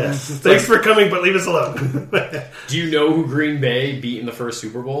up. Yes. Thanks for coming, but leave us alone. Do you know who Green Bay beat in the first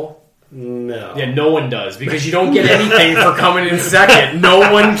Super Bowl? No. Yeah, no one does, because you don't get anything for coming in second.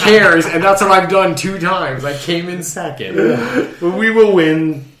 No one cares, and that's what I've done 2 times. I came in second. Well, we will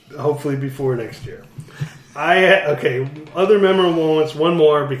win, hopefully, before next year. Other memorable moments, one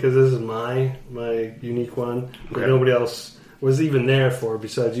more, because this is my unique one, that nobody else was even there for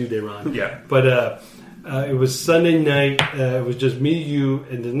besides you, Dayron. Yeah. But it was Sunday night. It was just me, you,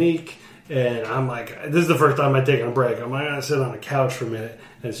 and Danique. And I'm like, this is the first time I've taken a break. I'm like, I'm going to sit on the couch for a minute.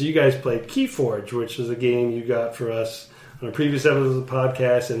 And so you guys played Keyforge, which is a game you got for us on a previous episode of the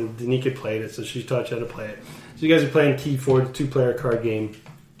podcast. And Danique had played it, so she taught you how to play it. So you guys are playing Keyforge, a 2-player card game.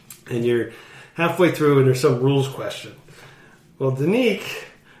 And you're halfway through, and there's some rules question. Well, Danique,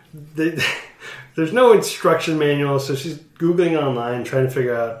 there's no instruction manual, so she's Googling online, trying to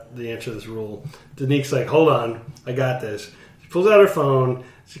figure out the answer to this rule. Danique's like, hold on, I got this. She pulls out her phone.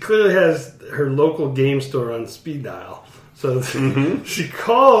 She clearly has her local game store on speed dial. So she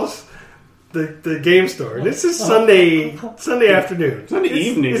calls the game store. This is Sunday afternoon. Sunday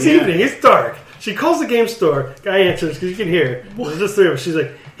evening. It's evening. It's dark. She calls the game store. Guy answers because you can hear. There's just 3 of us. She's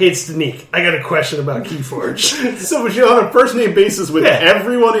like, hey, it's Danique. I got a question about Keyforge. So she's on a first-name basis with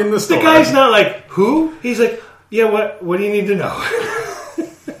everyone in the store. The guy's not like, who? He's like, yeah, what do you need to know?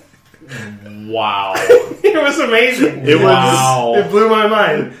 Wow. It was amazing. Wow. It blew my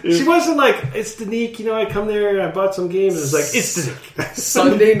mind. She wasn't like, it's Danique, I come there and I bought some games. It was like, it's Danique.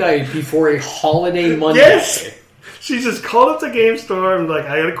 Sunday night before a holiday Monday. Yes. She just called up the game store and like,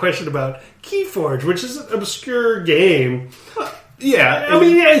 I got a question about Keyforge, which is an obscure game. Yeah. I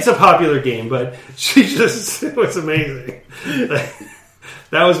mean, it's a popular game, but it was amazing.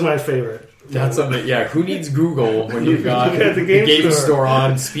 That was my favorite. That's something. Yeah, who needs Google when you've got the game store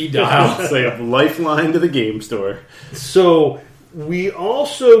on speed dial? It's like a lifeline to the game store. So we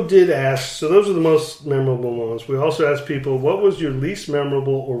also did ask. So those are the most memorable moments. We also asked people, what was your least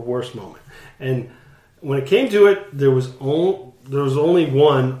memorable or worst moment? And when it came to it, there was only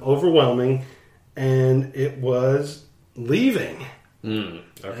one overwhelming, and it was leaving. Okay.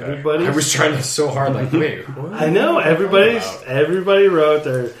 Everybody, I was trying so hard. Like, wait, what? I know everybody wrote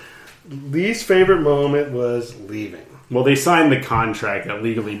their least favorite moment was leaving. Well, they signed the contract that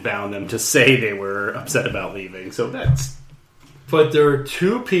legally bound them to say they were upset about leaving, so that's... But there were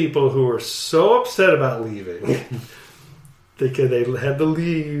 2 people who were so upset about leaving, they had to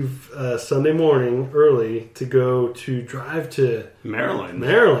leave Sunday morning early to drive to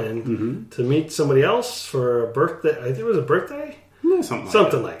Maryland to meet somebody else for a birthday. I think it was a birthday?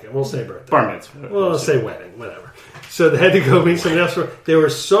 Something like it. We'll say birthday. Bar mitzvah. Well, let's say wedding, whatever. So they had to go meet somebody else. They were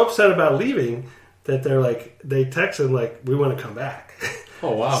so upset about leaving that they texted like, we want to come back.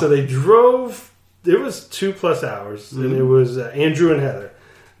 Oh, wow. So they drove. It was 2+ hours, and it was Andrew and Heather.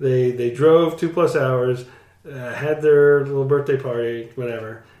 They drove 2+ hours, had their little birthday party,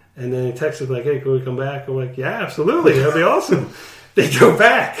 whatever, and then they texted like, hey, can we come back? I'm like, yeah, absolutely. That'd be awesome. They drove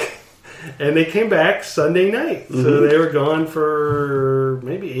back. And they came back Sunday night. So they were gone for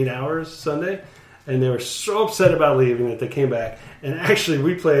maybe 8 hours Sunday. And they were so upset about leaving that they came back. And actually,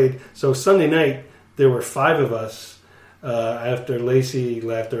 we played. So Sunday night, there were 5 of us. After Lacey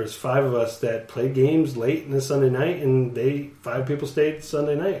left, there was 5 of us that played games late in the Sunday night. And 5 people stayed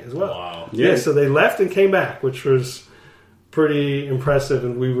Sunday night as well. Wow. Yeah, so they left and came back, which was pretty impressive,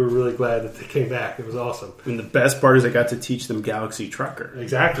 and we were really glad that they came back. It was awesome. And the best part is I got to teach them Galaxy Trucker.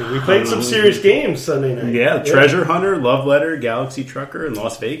 Exactly. We played some serious games Sunday night. Yeah, Treasure Hunter, Love Letter, Galaxy Trucker, and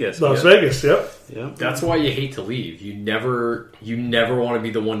Las Vegas. Vegas, yep. That's why you hate to leave. You never want to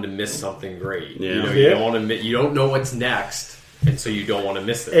be the one to miss something great. Yeah. You don't want to. You don't know what's next, and so you don't want to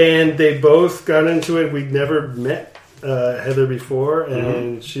miss it. And they both got into it. We'd never met Heather before,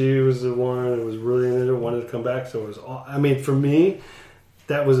 and she was the one that was really into it, wanted to come back. So it was all, for me,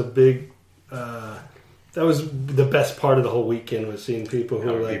 that was a big that was the best part of the whole weekend, was seeing people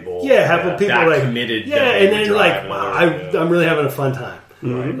who were like people like committed, and then like, wow, I'm really having a fun time.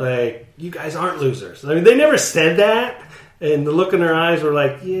 Like, you guys aren't losers. I mean, they never said that, and the look in their eyes were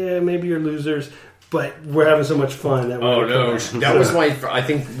like, yeah, maybe you're losers, but we're having so much fun that that was why I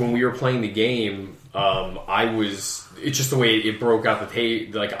think when we were playing the game, it's just the way it broke out the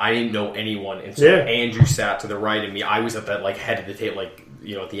table. Like, I didn't know anyone, and so Andrew sat to the right of me. I was at that like head of the table, like,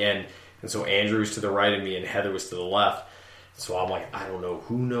 at the end, and so Andrew was to the right of me, and Heather was to the left. So I'm like, I don't know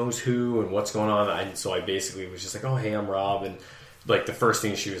who knows who and what's going on. So I basically was just like, oh, hey, I'm Rob, and like the first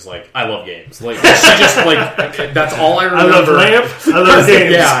thing she was like, I love games. Like she just like that's all I remember. I love Lamp. I love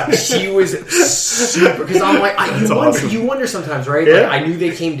games. Yeah, she was super because I'm like, you wonder sometimes, right? Yeah. Like I knew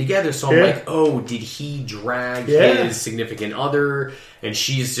they came together, so I'm Yeah. like, oh, did he drag Yeah. his significant other? And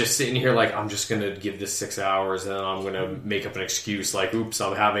she's just sitting here like, I'm just gonna give this 6 hours, and then I'm gonna make up an excuse like, oops,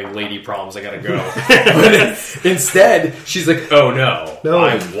 I'm having lady problems, I gotta go. But instead, she's like, oh no,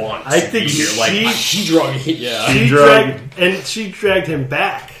 I want to think be here. Like she she dragged him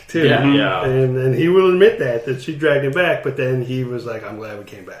back too. Yeah. And he will admit that she dragged him back, but then he was like, I'm glad we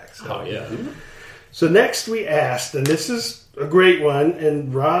came back. So, Oh yeah. So next we asked, and this is a great one,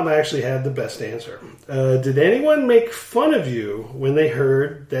 and Rob actually had the best answer. Did anyone make fun of you when they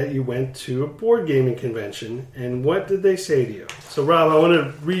heard that you went to a board gaming convention, and what did they say to you? So Rob, I want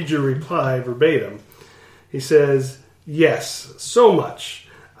to read your reply verbatim. He says, yes, so much.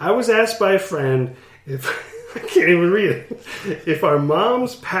 I was asked by a friend if... I can't even read it. If our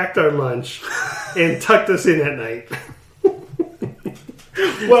moms packed our lunch and tucked us in at night.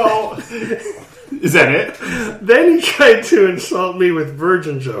 Well, is that it? Then he tried to insult me with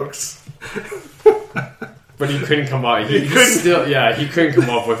virgin jokes. But he couldn't come up. He couldn't come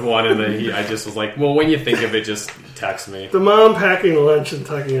up with one, and then I just was like, well, when you think of it, just text me. The mom packing lunch and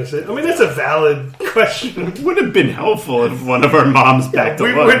tucking us in. I mean, that's a valid question. It would have been helpful if one of our moms packed a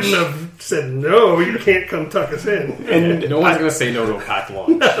We lunch. wouldn't have said, no, you can't come tuck us in. And No one's going to say no to a packed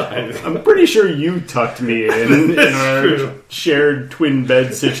lunch. I'm pretty sure you tucked me in our true. shared twin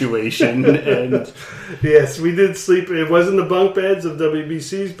bed situation. And Yes, we did sleep. It wasn't the bunk beds of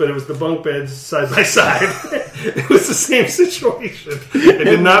WBCs, but it was the bunk beds side by side. It was the same situation. It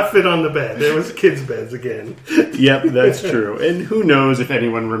did not fit on the bed. It was kids' beds again. yep, that's true. And who knows if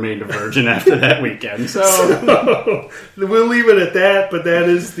anyone remained a virgin after that weekend. So We'll leave it at that, but that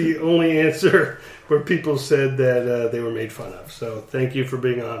is the only answer where people said that they were made fun of. So thank you for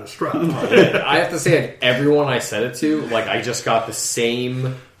being honest, Rob. I have to say, like, everyone I said it to, like, I just got the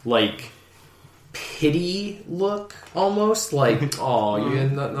same, like, pity look almost. Like, oh, you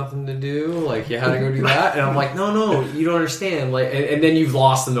had nothing to do? Like, you had to go do that? And I'm like, no, you don't understand. Like, and then you've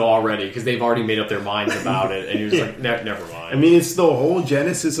lost them already because they've already made up their minds about it. And you're just like, never mind. I mean, it's the whole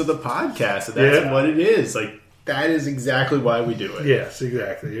genesis of the podcast. That's what it is. Like, that is exactly why we do it. Yes,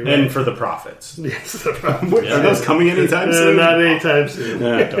 exactly. You're And right. for the profits. Yes, the problem. Are those coming anytime soon? Not anytime soon.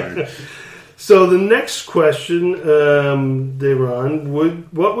 Ah, darn. So the next question, Devon,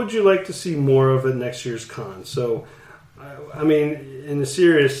 what would you like to see more of at next year's con? So, I mean, in the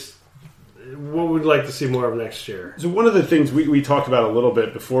serious, what would you like to see more of next year? So one of the things we talked about a little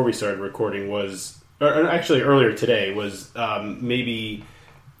bit before we started recording was, or actually earlier today, was maybe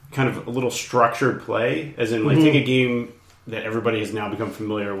kind of a little structured play, as in like take a game that everybody has now become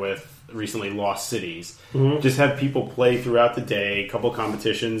familiar with, recently Lost Cities, just have people play throughout the day, a couple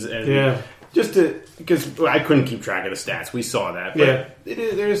competitions, and just to, because I couldn't keep track of the stats, we saw that, but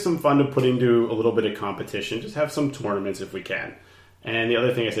there is some fun to put into a little bit of competition, just have some tournaments if we can. And the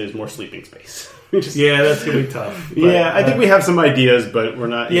other thing I said is more sleeping space. That's going to be tough. But, I think we have some ideas, but we're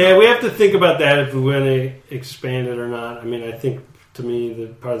not... we have to think about that if we want to expand it or not. I mean, I think, to me, the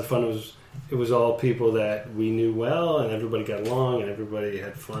part of the fun was it was all people that we knew well, and everybody got along, and everybody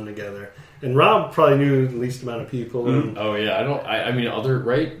had fun together. And Rob probably knew the least amount of people. And, Oh, yeah. I mean,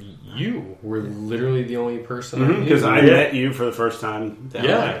 you were literally the only person I knew. Because I met you for the first time. You,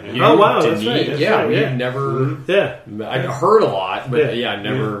 Oh, wow, that's Denise, right, that's yeah, right, we've yeah. never... I heard a lot, but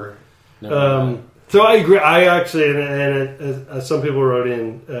never... So I agree. I actually, and some people wrote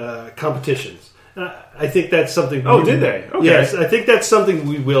in competitions. I think that's something. Oh, did they? Okay. Yes, I think that's something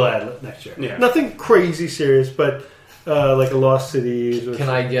we will add next year. Yeah. Nothing crazy serious, but like a Lost Cities. Or Can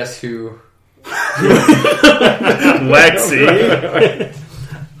I guess who? Lexi.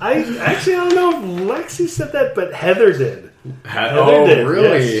 I don't know if Lexi said that, but Heather did. Oh, did.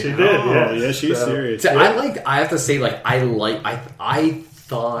 really? Yes, she did. Oh, yeah, she's serious. So I have to say, I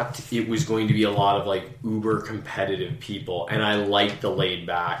thought it was going to be a lot of like uber competitive people, and I like the laid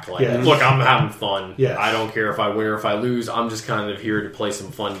back. Like, look, I'm having fun. Yes. I don't care if I win or if I lose. I'm just kind of here to play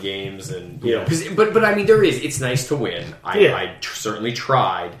some fun games, and you know, Yes. but I mean, it's nice to win. I certainly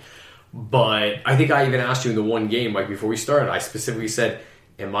tried, but I think I even asked you in the one game, like before we started, I specifically said,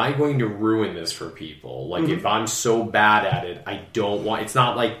 am I going to ruin this for people? Like, if I'm so bad at it, I don't want... It's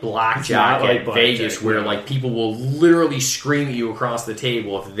not like blackjack at Vegas where, like, people will literally scream at you across the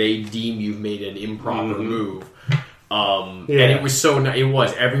table if they deem you've made an improper move. And it was so... It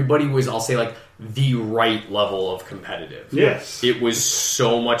was. Everybody was, I'll say, like, the right level of competitive. Yes. It was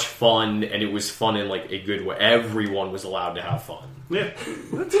so much fun, and it was fun in like a good way. Everyone was allowed to have fun. Yeah.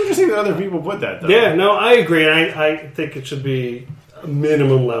 That's interesting that other people put that, though. Yeah, no, I agree. I think it should be a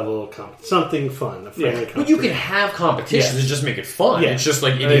minimum level of something fun, a friendly But you can have competitions and just make it fun. Yeah. It's just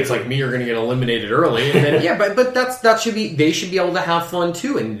like idiots like me are going to get eliminated early, and then but that should be, they should be able to have fun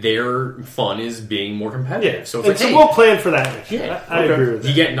too, and their fun is being more competitive. Yeah. So it's so we'll plan for that next year. Yeah, I agree with that.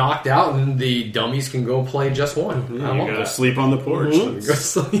 You get knocked out, and the dummies can go play just one. You go sleep on the porch.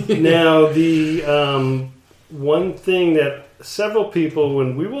 Now, the one thing that several people,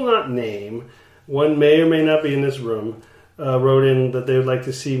 when we will not name, one may or may not be in this room, wrote in that they would like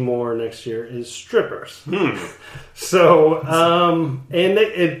to see more next year is strippers. So,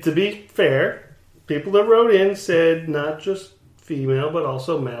 and to be fair, people that wrote in said not just female, but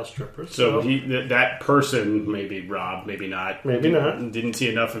also male strippers. So that person, maybe Rob, maybe not. Didn't see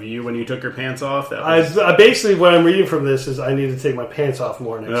enough of you when you took your pants off? I basically, what I'm reading from this is I need to take my pants off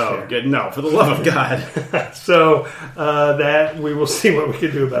more next year. Good. No, for the love of God. So, that, we will see what we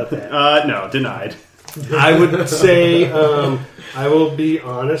can do about that. No, denied. I would say, I will be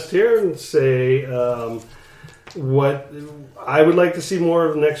honest here and say, what I would like to see more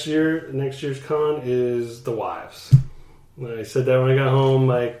of next year's con is the wives. I said that when I got home.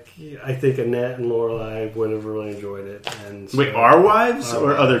 Like, I think Annette and Lorelai would have really enjoyed it. And so, wait, our wives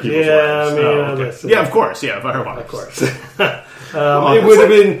or other people's wives? I mean, okay. Yeah, of course. Yeah, our wives. Of course. It would have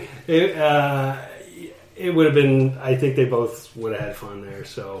been. It would have been. I think they both would have had fun there.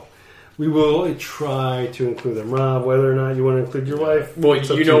 So. We will try to include them. Rob, whether or not you want to include your wife. Well,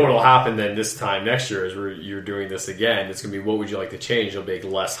 you know what will happen then this time next year is you're doing this again. It's going to be, what would you like to change? You'll make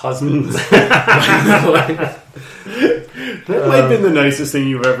less husbands. That might have been the nicest thing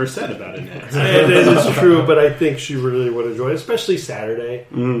you've ever said about it. It is true, but I think she really would enjoy it, especially Saturday.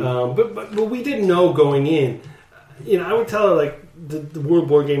 But we didn't know going in. I would tell her, like, the World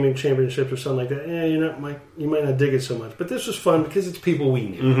Board Gaming Championships or something like that. You might not dig it so much, but this was fun because it's people we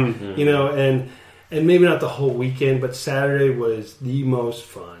knew, and maybe not the whole weekend, but Saturday was the most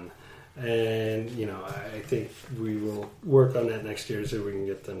fun, and I think we will work on that next year so we can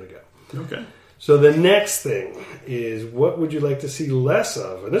get them to go. Okay. So the next thing is, what would you like to see less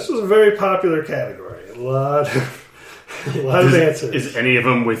of? And this was a very popular category. A lot of answers. Is any of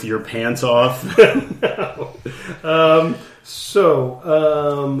them with your pants off? No.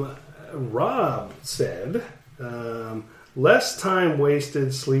 Rob said, less time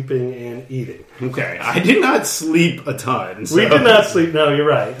wasted sleeping and eating. Okay, I did not sleep a ton. So. We did not sleep. No, you're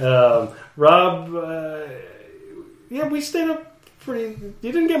right. Rob, we stayed up pretty.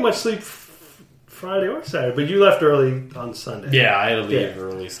 You didn't get much sleep Friday or Saturday, but you left early on Sunday. Yeah, I had to leave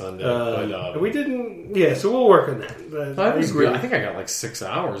early Sunday. But, we didn't. Yeah, so we'll work on that. I think I got like 6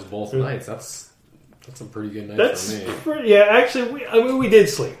 hours both nights. That's a pretty good night for me. Actually, we did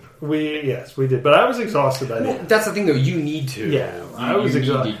sleep. We did, but I was exhausted by the end. That's the thing, though. You need to. Yeah, I was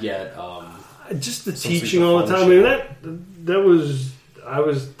exhausted. Need to get just the teaching all the time. I mean, that was. I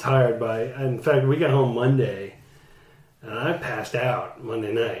was tired by. In fact, we got home Monday, and I passed out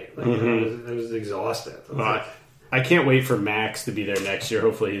Monday night. Like, I was exhausted. I can't wait for Max to be there next year.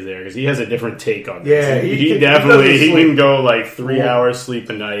 Hopefully he's there because he has a different take on this. Yeah, he can go like 3 hours sleep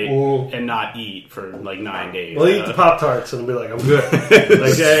a night and not eat for like 9 days. We'll eat the Pop-Tarts and be like, I'm good.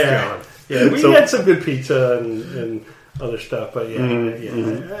 Like, yeah. We had some good pizza and other stuff, but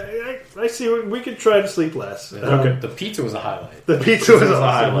I see we could try to sleep less. Okay. The pizza was a highlight. The pizza was a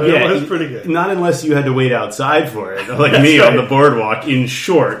highlight. It was pretty good. Not unless you had to wait outside for it, like me on the boardwalk in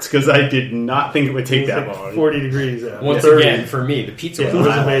shorts, because I did not think it would take that long. 40 degrees out. Once again, for me, the pizza was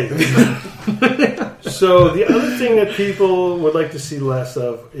amazing. So the other thing that people would like to see less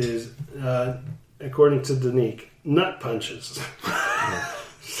of is, according to Danique, nut punches.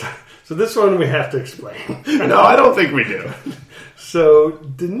 So this one we have to explain. No, I don't think we do. So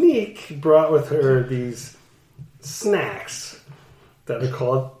Danique brought with her these snacks that are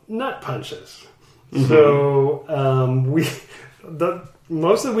called nut punches. So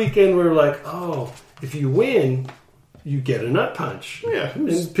most of the weekend we were like, oh, if you win, you get a nut punch. Yeah.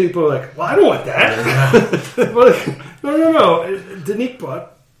 And people are like, well, I don't want that. No. Danique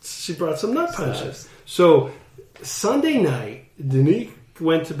brought some nut punches. So Sunday night, Danique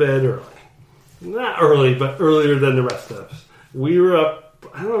went to bed early. Not early, but earlier than the rest of us. We were up,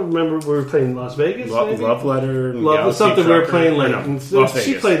 I don't remember, we were playing Las Vegas, maybe? Love Letter. Something we were playing late. And so Las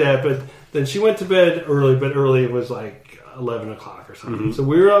she played that, but then she went to bed early, but early it was like 11 o'clock or something. So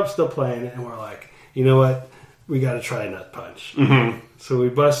we were up still playing it, and we're like, you know what? We got to try a nut punch. So we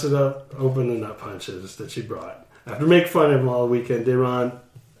busted up, opened the nut punches that she brought. After making fun of them all weekend, Deron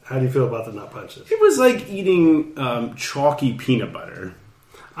How do you feel about the nut punches? It was like eating chalky peanut butter.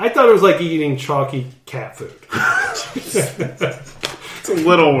 I thought it was like eating chalky cat food. It's a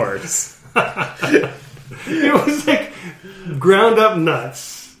little worse. It was like ground up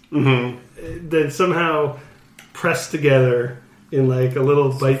nuts that somehow pressed together in like a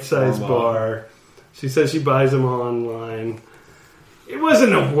little bite-sized bar. She says she buys them online. It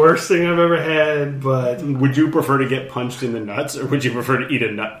wasn't the worst thing I've ever had, but... Would you prefer to get punched in the nuts, or would you prefer to eat a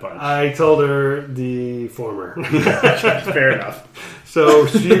nut punch? I told her the former. Fair enough. So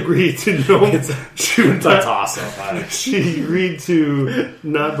she agreed to That's awesome. She agreed to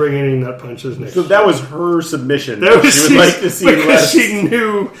not bring any nut punches next So year. that was her submission. That was she would like to see because less. she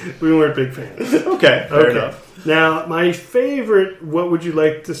knew we weren't big fans. Okay, fair enough. Now, my favorite, what would you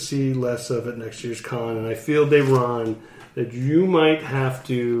like to see less of at next year's con? And I feel, Dave Ron, that you might have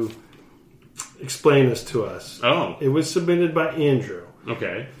to explain this to us. Oh. It was submitted by Andrew.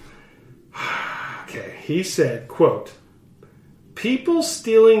 Okay. Okay. He said, quote, "People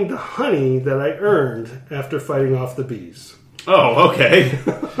stealing the honey that I earned after fighting off the bees." Oh, okay.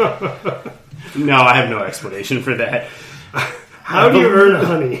 No, I have no explanation for that. How do you earn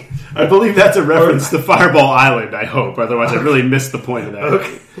honey? I believe that's a reference to Fireball Island, I hope. Otherwise, I really missed the point of that.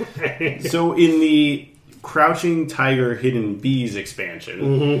 Okay. So in the Crouching Tiger, Hidden Bees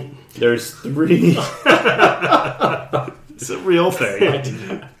expansion, there's 3... It's a real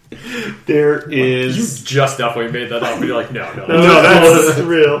thing. There is... You just definitely made that up. You're like, no. No, that's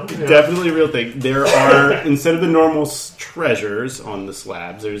real. Yeah. definitely a real thing. There are, instead of the normal treasures on the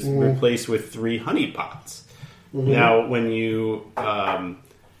slabs, there's replaced with 3 honey pots. Now, when you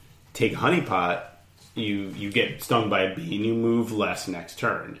take a honey pot, you get stung by a bee and you move less next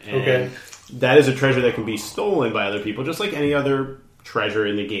turn. And that is a treasure that can be stolen by other people, just like any other treasure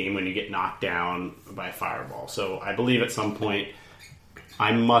in the game when you get knocked down by a fireball. So I believe at some point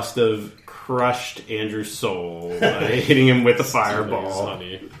I must have crushed Andrew's soul by hitting him with a fireball,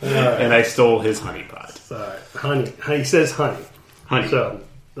 and I stole his honey pot. Honey. He says honey. Honey. So,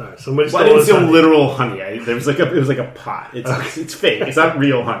 all right, somebody stole Well, I didn't his steal honey. literal honey. It was like a pot. It's fake. It's not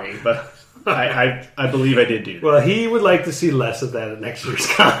real honey, but I believe I did do that. Well, he would like to see less of that at next year's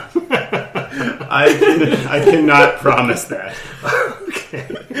con. I cannot promise that. Okay.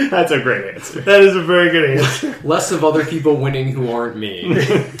 That's a great answer. That is a very good answer. Less of other people winning who aren't me.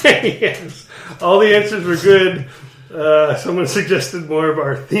 Yes. All the answers were good. Someone suggested more of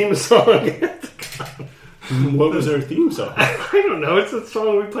our theme song. What was our theme song? I don't know. It's a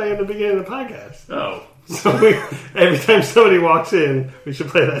song we play in the beginning of the podcast. Oh. So every time somebody walks in, we should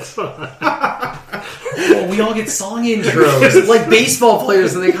play that song. Well, we all get song intros. Like baseball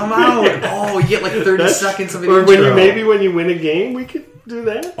players when they come out. Oh, you get like 30 seconds of an Or intro. when you win a game, we could do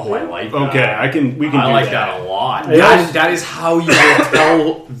that. Oh, I like that. Okay, we can I do like that. that a lot. Yes. That is how you will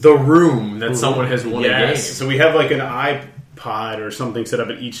tell the room that someone has won a game. Yes. So we have like an iPod or something set up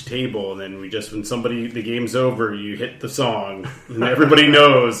at each table, and then we just, when the game's over, you hit the song, and everybody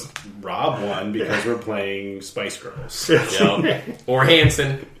knows Rob won because we're playing Spice Girls. Yep. Or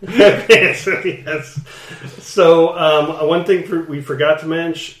Hanson. Yes. So one thing we forgot to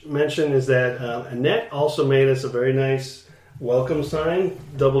mention is that Annette also made us a very nice welcome sign,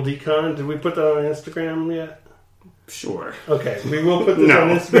 Double Decon. Did we put that on Instagram yet? Sure. Okay, we will put this on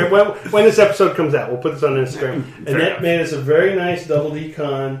Instagram. When this episode comes out, we'll put this on Instagram. Annette made us a very nice Double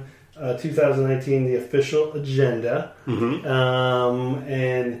Decon 2019, the official agenda.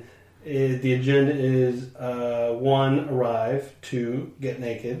 And the agenda is 1, arrive, 2, get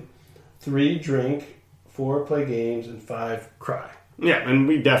naked, 3, drink, 4, play games, and 5, cry. Yeah, and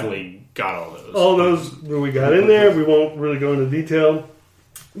we definitely got all those. All those we got in there. We won't really go into detail,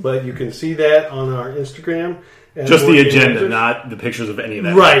 but you can see that on our Instagram. Just the agenda, not the pictures of any of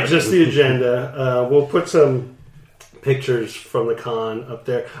that. Right, just the agenda. We'll put some pictures from the con up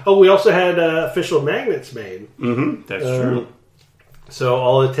there. Oh, we also had official magnets made. Mm-hmm, that's true. So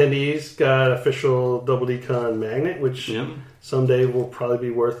all attendees got official Double Decon magnet, which someday will probably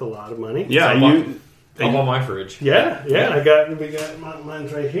be worth a lot of money. Yeah, How about my fridge? Yeah. We got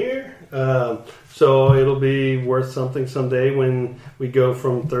mine's right here. So it'll be worth something someday when we go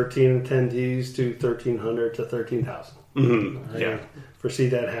from 13 attendees to 1,300 to 13,000. Mm-hmm. I foresee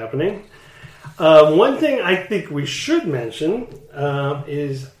that happening. One thing I think we should mention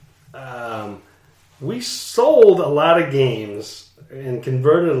is we sold a lot of games and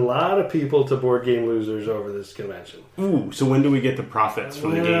converted a lot of people to Board Game Losers over this convention. Ooh, so when do we get the profits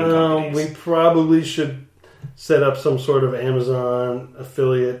from the game companies? We probably should set up some sort of Amazon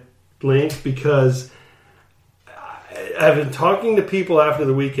affiliate link, because I've been talking to people after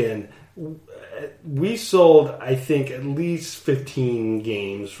the weekend. we sold, I think, at least 15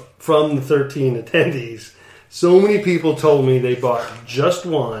 games from the 13 attendees. So many people told me they bought just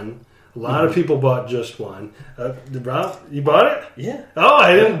one. A lot of people bought just one. Rob, you bought it? Yeah. Oh,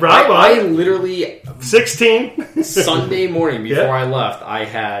 I didn't. Rob bought it. Literally 16. Sunday morning before Yeah. I left, I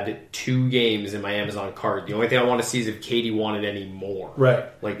had 2 games in my Amazon cart. The only thing I want to see is if Katie wanted any more. Right.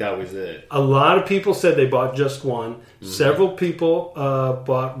 Like that was it. A lot of people said they bought just one. Several people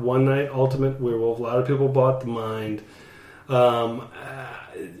bought One Night Ultimate Werewolf. A lot of people bought The Mind.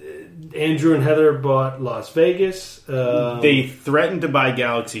 Andrew and Heather bought Las Vegas. They threatened to buy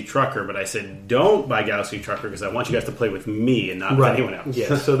Galaxy Trucker, but I said, don't buy Galaxy Trucker because I want you guys to play with me and not with anyone else.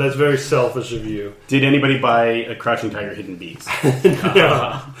 Yeah, so that's very selfish of you. Did anybody buy a Crouching Tiger, Hidden Beast? No,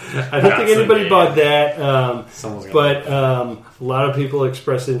 I don't think anybody bought that. But a lot of people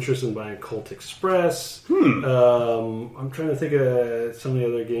expressed interest in buying Colt Express. I'm trying to think of some of the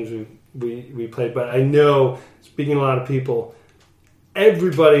other games we played, but I know, speaking to a lot of people,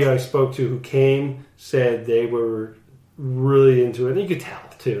 everybody I spoke to who came said they were really into it. And you could tell,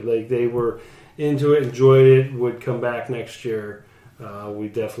 too. Like, they were into it, enjoyed it, would come back next year. We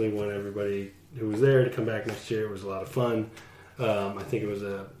definitely want everybody who was there to come back next year. It was a lot of fun. I think it was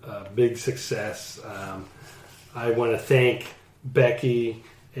a big success. I want to thank Becky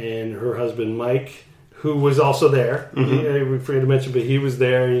and her husband, Mike, who was also there. We forgot to mention, but he was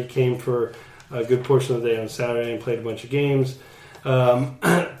there. He came for a good portion of the day on Saturday and played a bunch of games.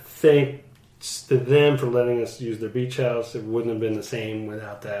 Thanks to them for letting us use their beach house. It wouldn't have been the same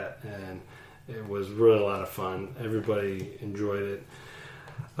without that, and it was really a lot of fun. Everybody enjoyed it.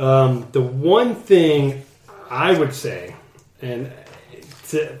 The one thing I would say, and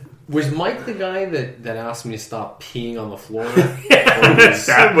was Mike the guy that asked me to stop peeing on the floor?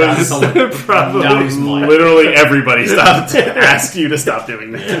 That was probably literally everybody stopped to ask you to stop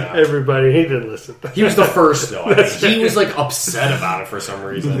doing that. Yeah. Everybody, he didn't listen. He was the first, though. He was like upset about it for some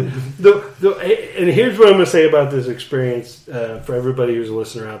reason. And here's what I'm going to say about this experience for everybody who's a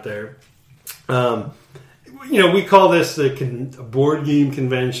listener out there. We call this a board game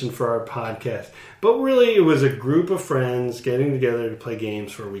convention for our podcast, but really it was a group of friends getting together to play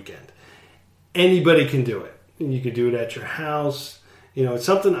games for a weekend. Anybody can do it. You could do it at your house. It's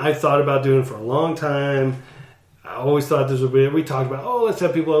something I thought about doing for a long time. I always thought this would be. We talked about, let's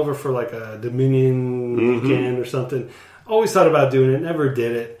have people over for like a Dominion weekend or something. Always thought about doing it. Never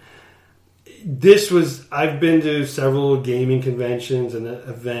did it. I've been to several gaming conventions and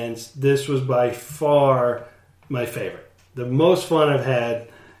events. This was by far my favorite. The most fun I've had,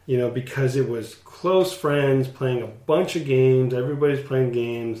 because it was close friends playing a bunch of games. Everybody's playing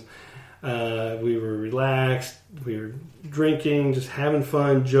games. We were relaxed. We were drinking, just having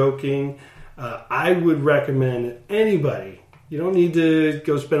fun, joking. I would recommend anybody. You don't need to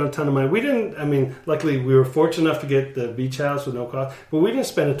go spend a ton of money. Luckily we were fortunate enough to get the beach house with no cost, but we didn't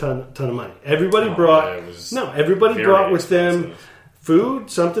spend a ton of money. Everybody brought with them food,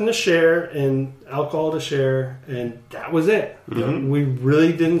 something to share, and alcohol to share, and that was it. We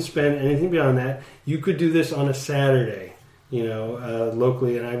really didn't spend anything beyond that. You could do this on a Saturday,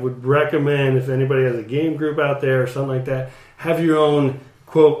 locally, and I would recommend, if anybody has a game group out there or something like that, have your own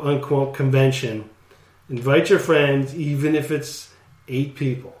quote-unquote convention. Invite your friends, even if it's 8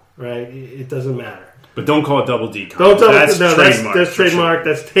 people, right? It doesn't matter. But don't call it Double D Con. That's trademark. That's trademark.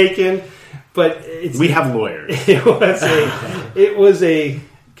 That's taken. But we have lawyers. It was a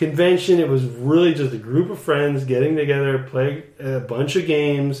convention. It was really just a group of friends getting together, play a bunch of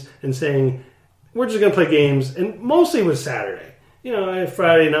games, and saying, we're just going to play games. And mostly it was Saturday.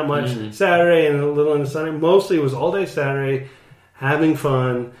 Friday, not much. Saturday and a little on Sunday. Mostly it was all day Saturday, having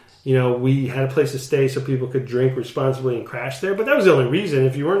fun. We had a place to stay so people could drink responsibly and crash there. But that was the only reason.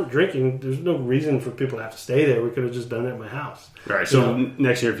 If you weren't drinking, there's no reason for people to have to stay there. We could have just done it at my house. Right. So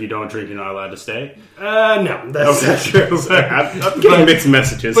next year, if you don't drink, you're not allowed to stay? No. That's not true. I'm getting mixed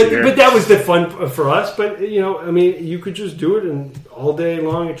messages here. But that was the fun for us. But, you could just do it all day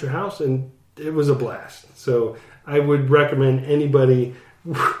long at your house, and it was a blast. So I would recommend anybody,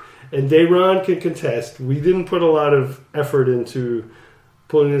 and Dayron can contest, we didn't put a lot of effort into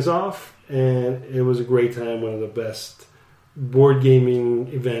pulling this off, and it was a great time. One of the best board gaming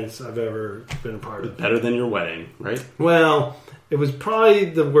events I've ever been a part of. Better than your wedding, right? Well, it was probably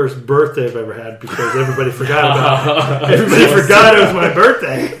the worst birthday I've ever had because everybody forgot about it. Everybody forgot it was my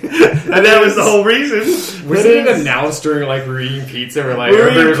birthday. And that was the whole reason. Was it announced during we were eating pizza or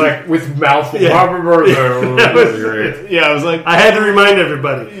everybody was with mouth happy birthday? That was great. Yeah, I was like, I had to remind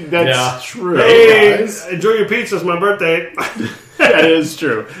everybody. That's true. Hey, enjoy your pizza. It's my birthday. That is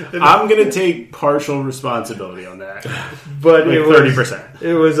true. I'm going to take partial responsibility on that. But like it was 30%.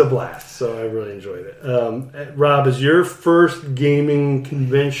 It was a blast, so I really enjoyed it. Rob, is your first gaming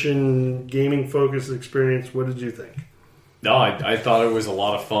convention, gaming focused experience? What did you think? No, I thought it was a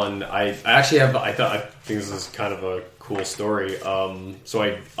lot of fun. I think this is kind of a cool story. So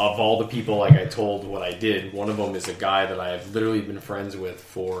of all the people, like I told what I did, one of them is a guy that I have literally been friends with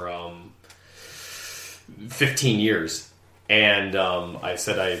for 15 years. And I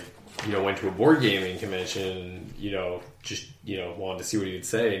said I went to a board gaming convention, just wanted to see what he would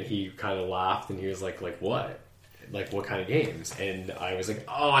say, and he kind of laughed and he was like what? Like, what kind of games? And I was like,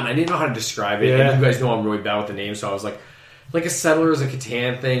 oh, and I didn't know how to describe it. Yeah. And you guys know I'm really bad with the names, so I was like a Settlers of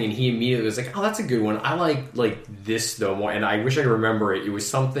Catan thing, and he immediately was like, oh, that's a good one. I like this, though, more. And I wish I could remember it. It was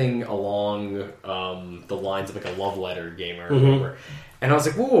something along the lines of, like, a love letter game, I remember. And I was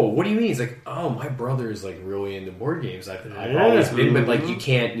like, whoa, what do you mean? He's like, oh, my brother is, like, really into board games. I've always been, but, like, you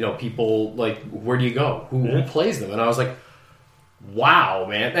can't, people, like, where do you go? Who plays them? And I was like, wow,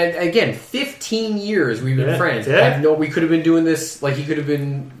 man. And again, 15 years we've been friends. Yeah. We could have been doing this, like, he could have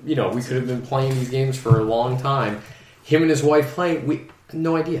been, we could have been playing these games for a long time. Him and his wife playing, we had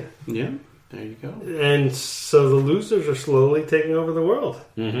no idea. Yeah, there you go. And so the losers are slowly taking over the world.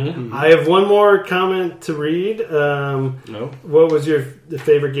 Mm-hmm. I have one more comment to read. No. What was your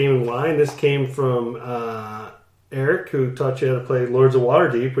favorite game and why? And this came from Eric, who taught you how to play Lords of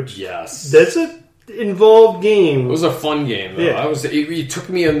Waterdeep, which that's an involved game. It was a fun game, though. Yeah. It took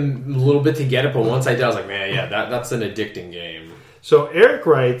me a little bit to get it, but once I did, I was like, man, that's an addicting game. So Eric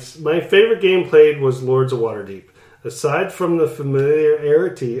writes, my favorite game played was Lords of Waterdeep. Aside from the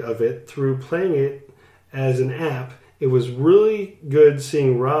familiarity of it through playing it as an app, it was really good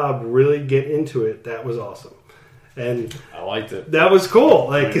seeing Rob really get into it. That was awesome. And I liked it. That was cool.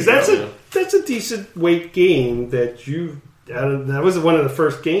 Like, because that's a decent weight game that that was one of the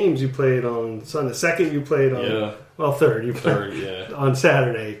first games you played on Sunday. Second you played on, third. You played on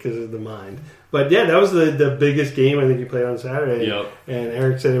Saturday because of the mind. But yeah, that was the biggest game I think you played on Saturday. Yep. And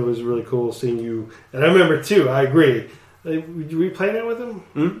Eric said it was really cool seeing you. And I remember too. I agree. Were you playing that with him?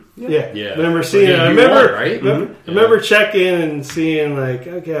 Mm-hmm. Yeah. I remember seeing it. I remember checking and seeing like,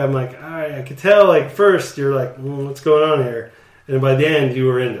 okay, I'm like, all right. I could tell like first you're like, what's going on here? And by the end you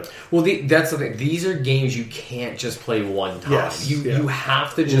were into it. Well, that's the thing. These are games you can't just play one time. Yes. You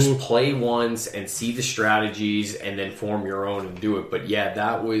have to just play once and see the strategies and then form your own and do it. But yeah,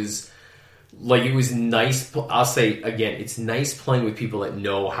 that was. Like, it was nice. I'll say, again, it's nice playing with people that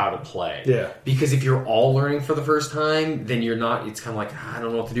know how to play. Yeah. Because if you're all learning for the first time, then you're not, it's kind of like, I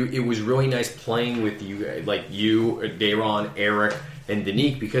don't know what to do. It was really nice playing with you, like you, Dayron, Eric, and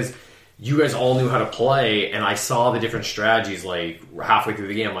Danique, because you guys all knew how to play, and I saw the different strategies, like, halfway through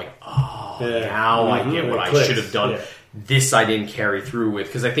the game. I'm like, now I get what I should have done. Yeah. This I didn't carry through with.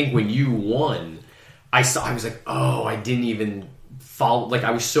 Because I think when you won, I was like, I didn't even... Like, I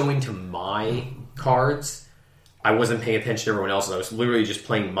was so into my cards, I wasn't paying attention to everyone else's. I was literally just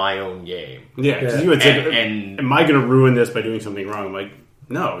playing my own game. Yeah, because you would say, am I going to ruin this by doing something wrong? I'm like,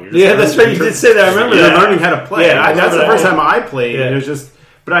 no. You're just that's right. You did say that. I remember you're that. learning how to play. Yeah, that's the first time I played. And it was just...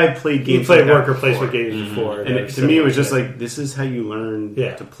 But I had played games. You played worker placement games before. And to me, it was just like, this is how you learn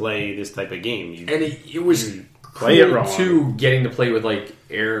to play this type of game. It was... Play it wrong. Too, getting to play with like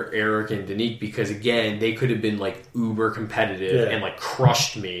Eric and Danique, because again, they could have been like uber competitive and like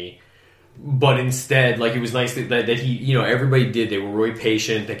crushed me, but instead, like, it was nice that he, everybody did. They were really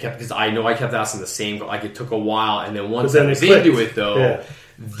patient. They kept, because I kept asking the same. Like, it took a while, and then once I was into it, though,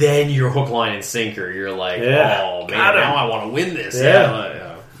 then you're hook, line, and sinker. You're like, oh man, now I want to win this.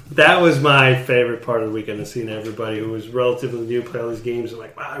 Yeah. That was my favorite part of the weekend, seeing everybody who was relatively new play all these games and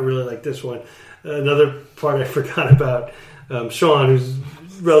like, wow, I really like this one. Another part I forgot about, Sean, who's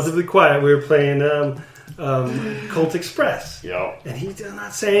relatively quiet. We were playing Colt Express. And he did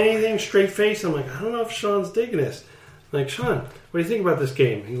not say anything, straight face. I'm like, I don't know if Sean's digging this. I'm like, Sean, what do you think about this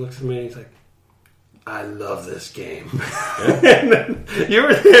game? He looks at me and he's like, I love this game. And then you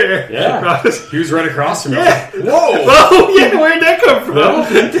were there. Yeah. He was right across from me. Yeah. Whoa. Oh, yeah. Where'd that come from?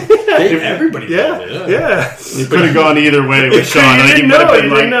 Everybody did it. Yeah. You could have gone either way with Sean. You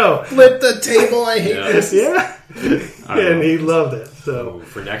didn't know. Flip the table. I hate this. Yeah. And he loved it. So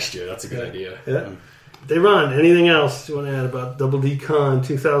for next year, that's a good idea. Yeah. Dayron, anything else you want to add about Double D Con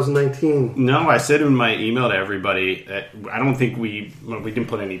 2019? No, I said in my email to everybody that I don't think we didn't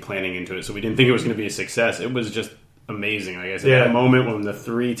put any planning into it, so we didn't think it was going to be a success. It was just amazing. Like I said, that moment when the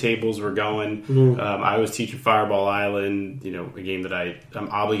 3 tables were going, I was teaching Fireball Island, a game that I'm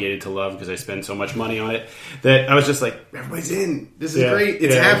obligated to love because I spend so much money on it, that I was just like, everybody's in. This is great.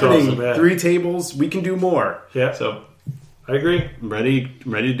 It's happening. Awesome, 3 tables. We can do more. Yeah. So I agree. I'm ready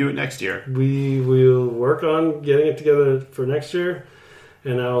to do it next year. We will work on getting it together for next year.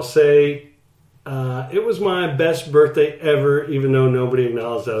 And I'll say it was my best birthday ever, even though nobody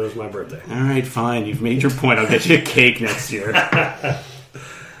acknowledged that it was my birthday. All right, fine. You've made your point. I'll get you a cake next year.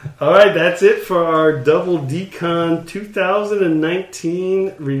 All right, that's it for our Double D-Con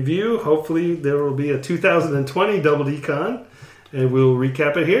 2019 review. Hopefully there will be a 2020 Double D-Con, and we'll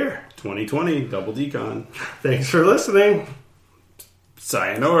recap it here. 2020 Double D-Con. Thanks for listening.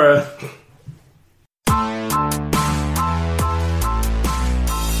 Sayonara.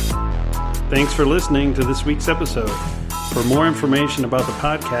 Thanks for listening to this week's episode. For more information about the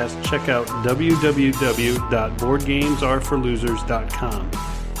podcast, check out www.boardgamesareforlosers.com.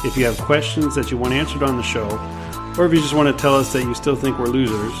 If you have questions that you want answered on the show, or if you just want to tell us that you still think we're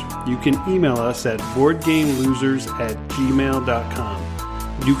losers, you can email us at boardgamelosers@gmail.com.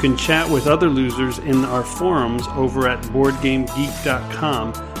 You can chat with other losers in our forums over at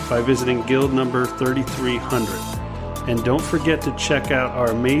BoardGameGeek.com by visiting guild number 3300. And don't forget to check out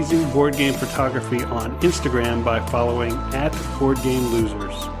our amazing board game photography on Instagram by following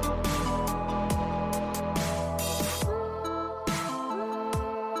 @BoardGameLosers.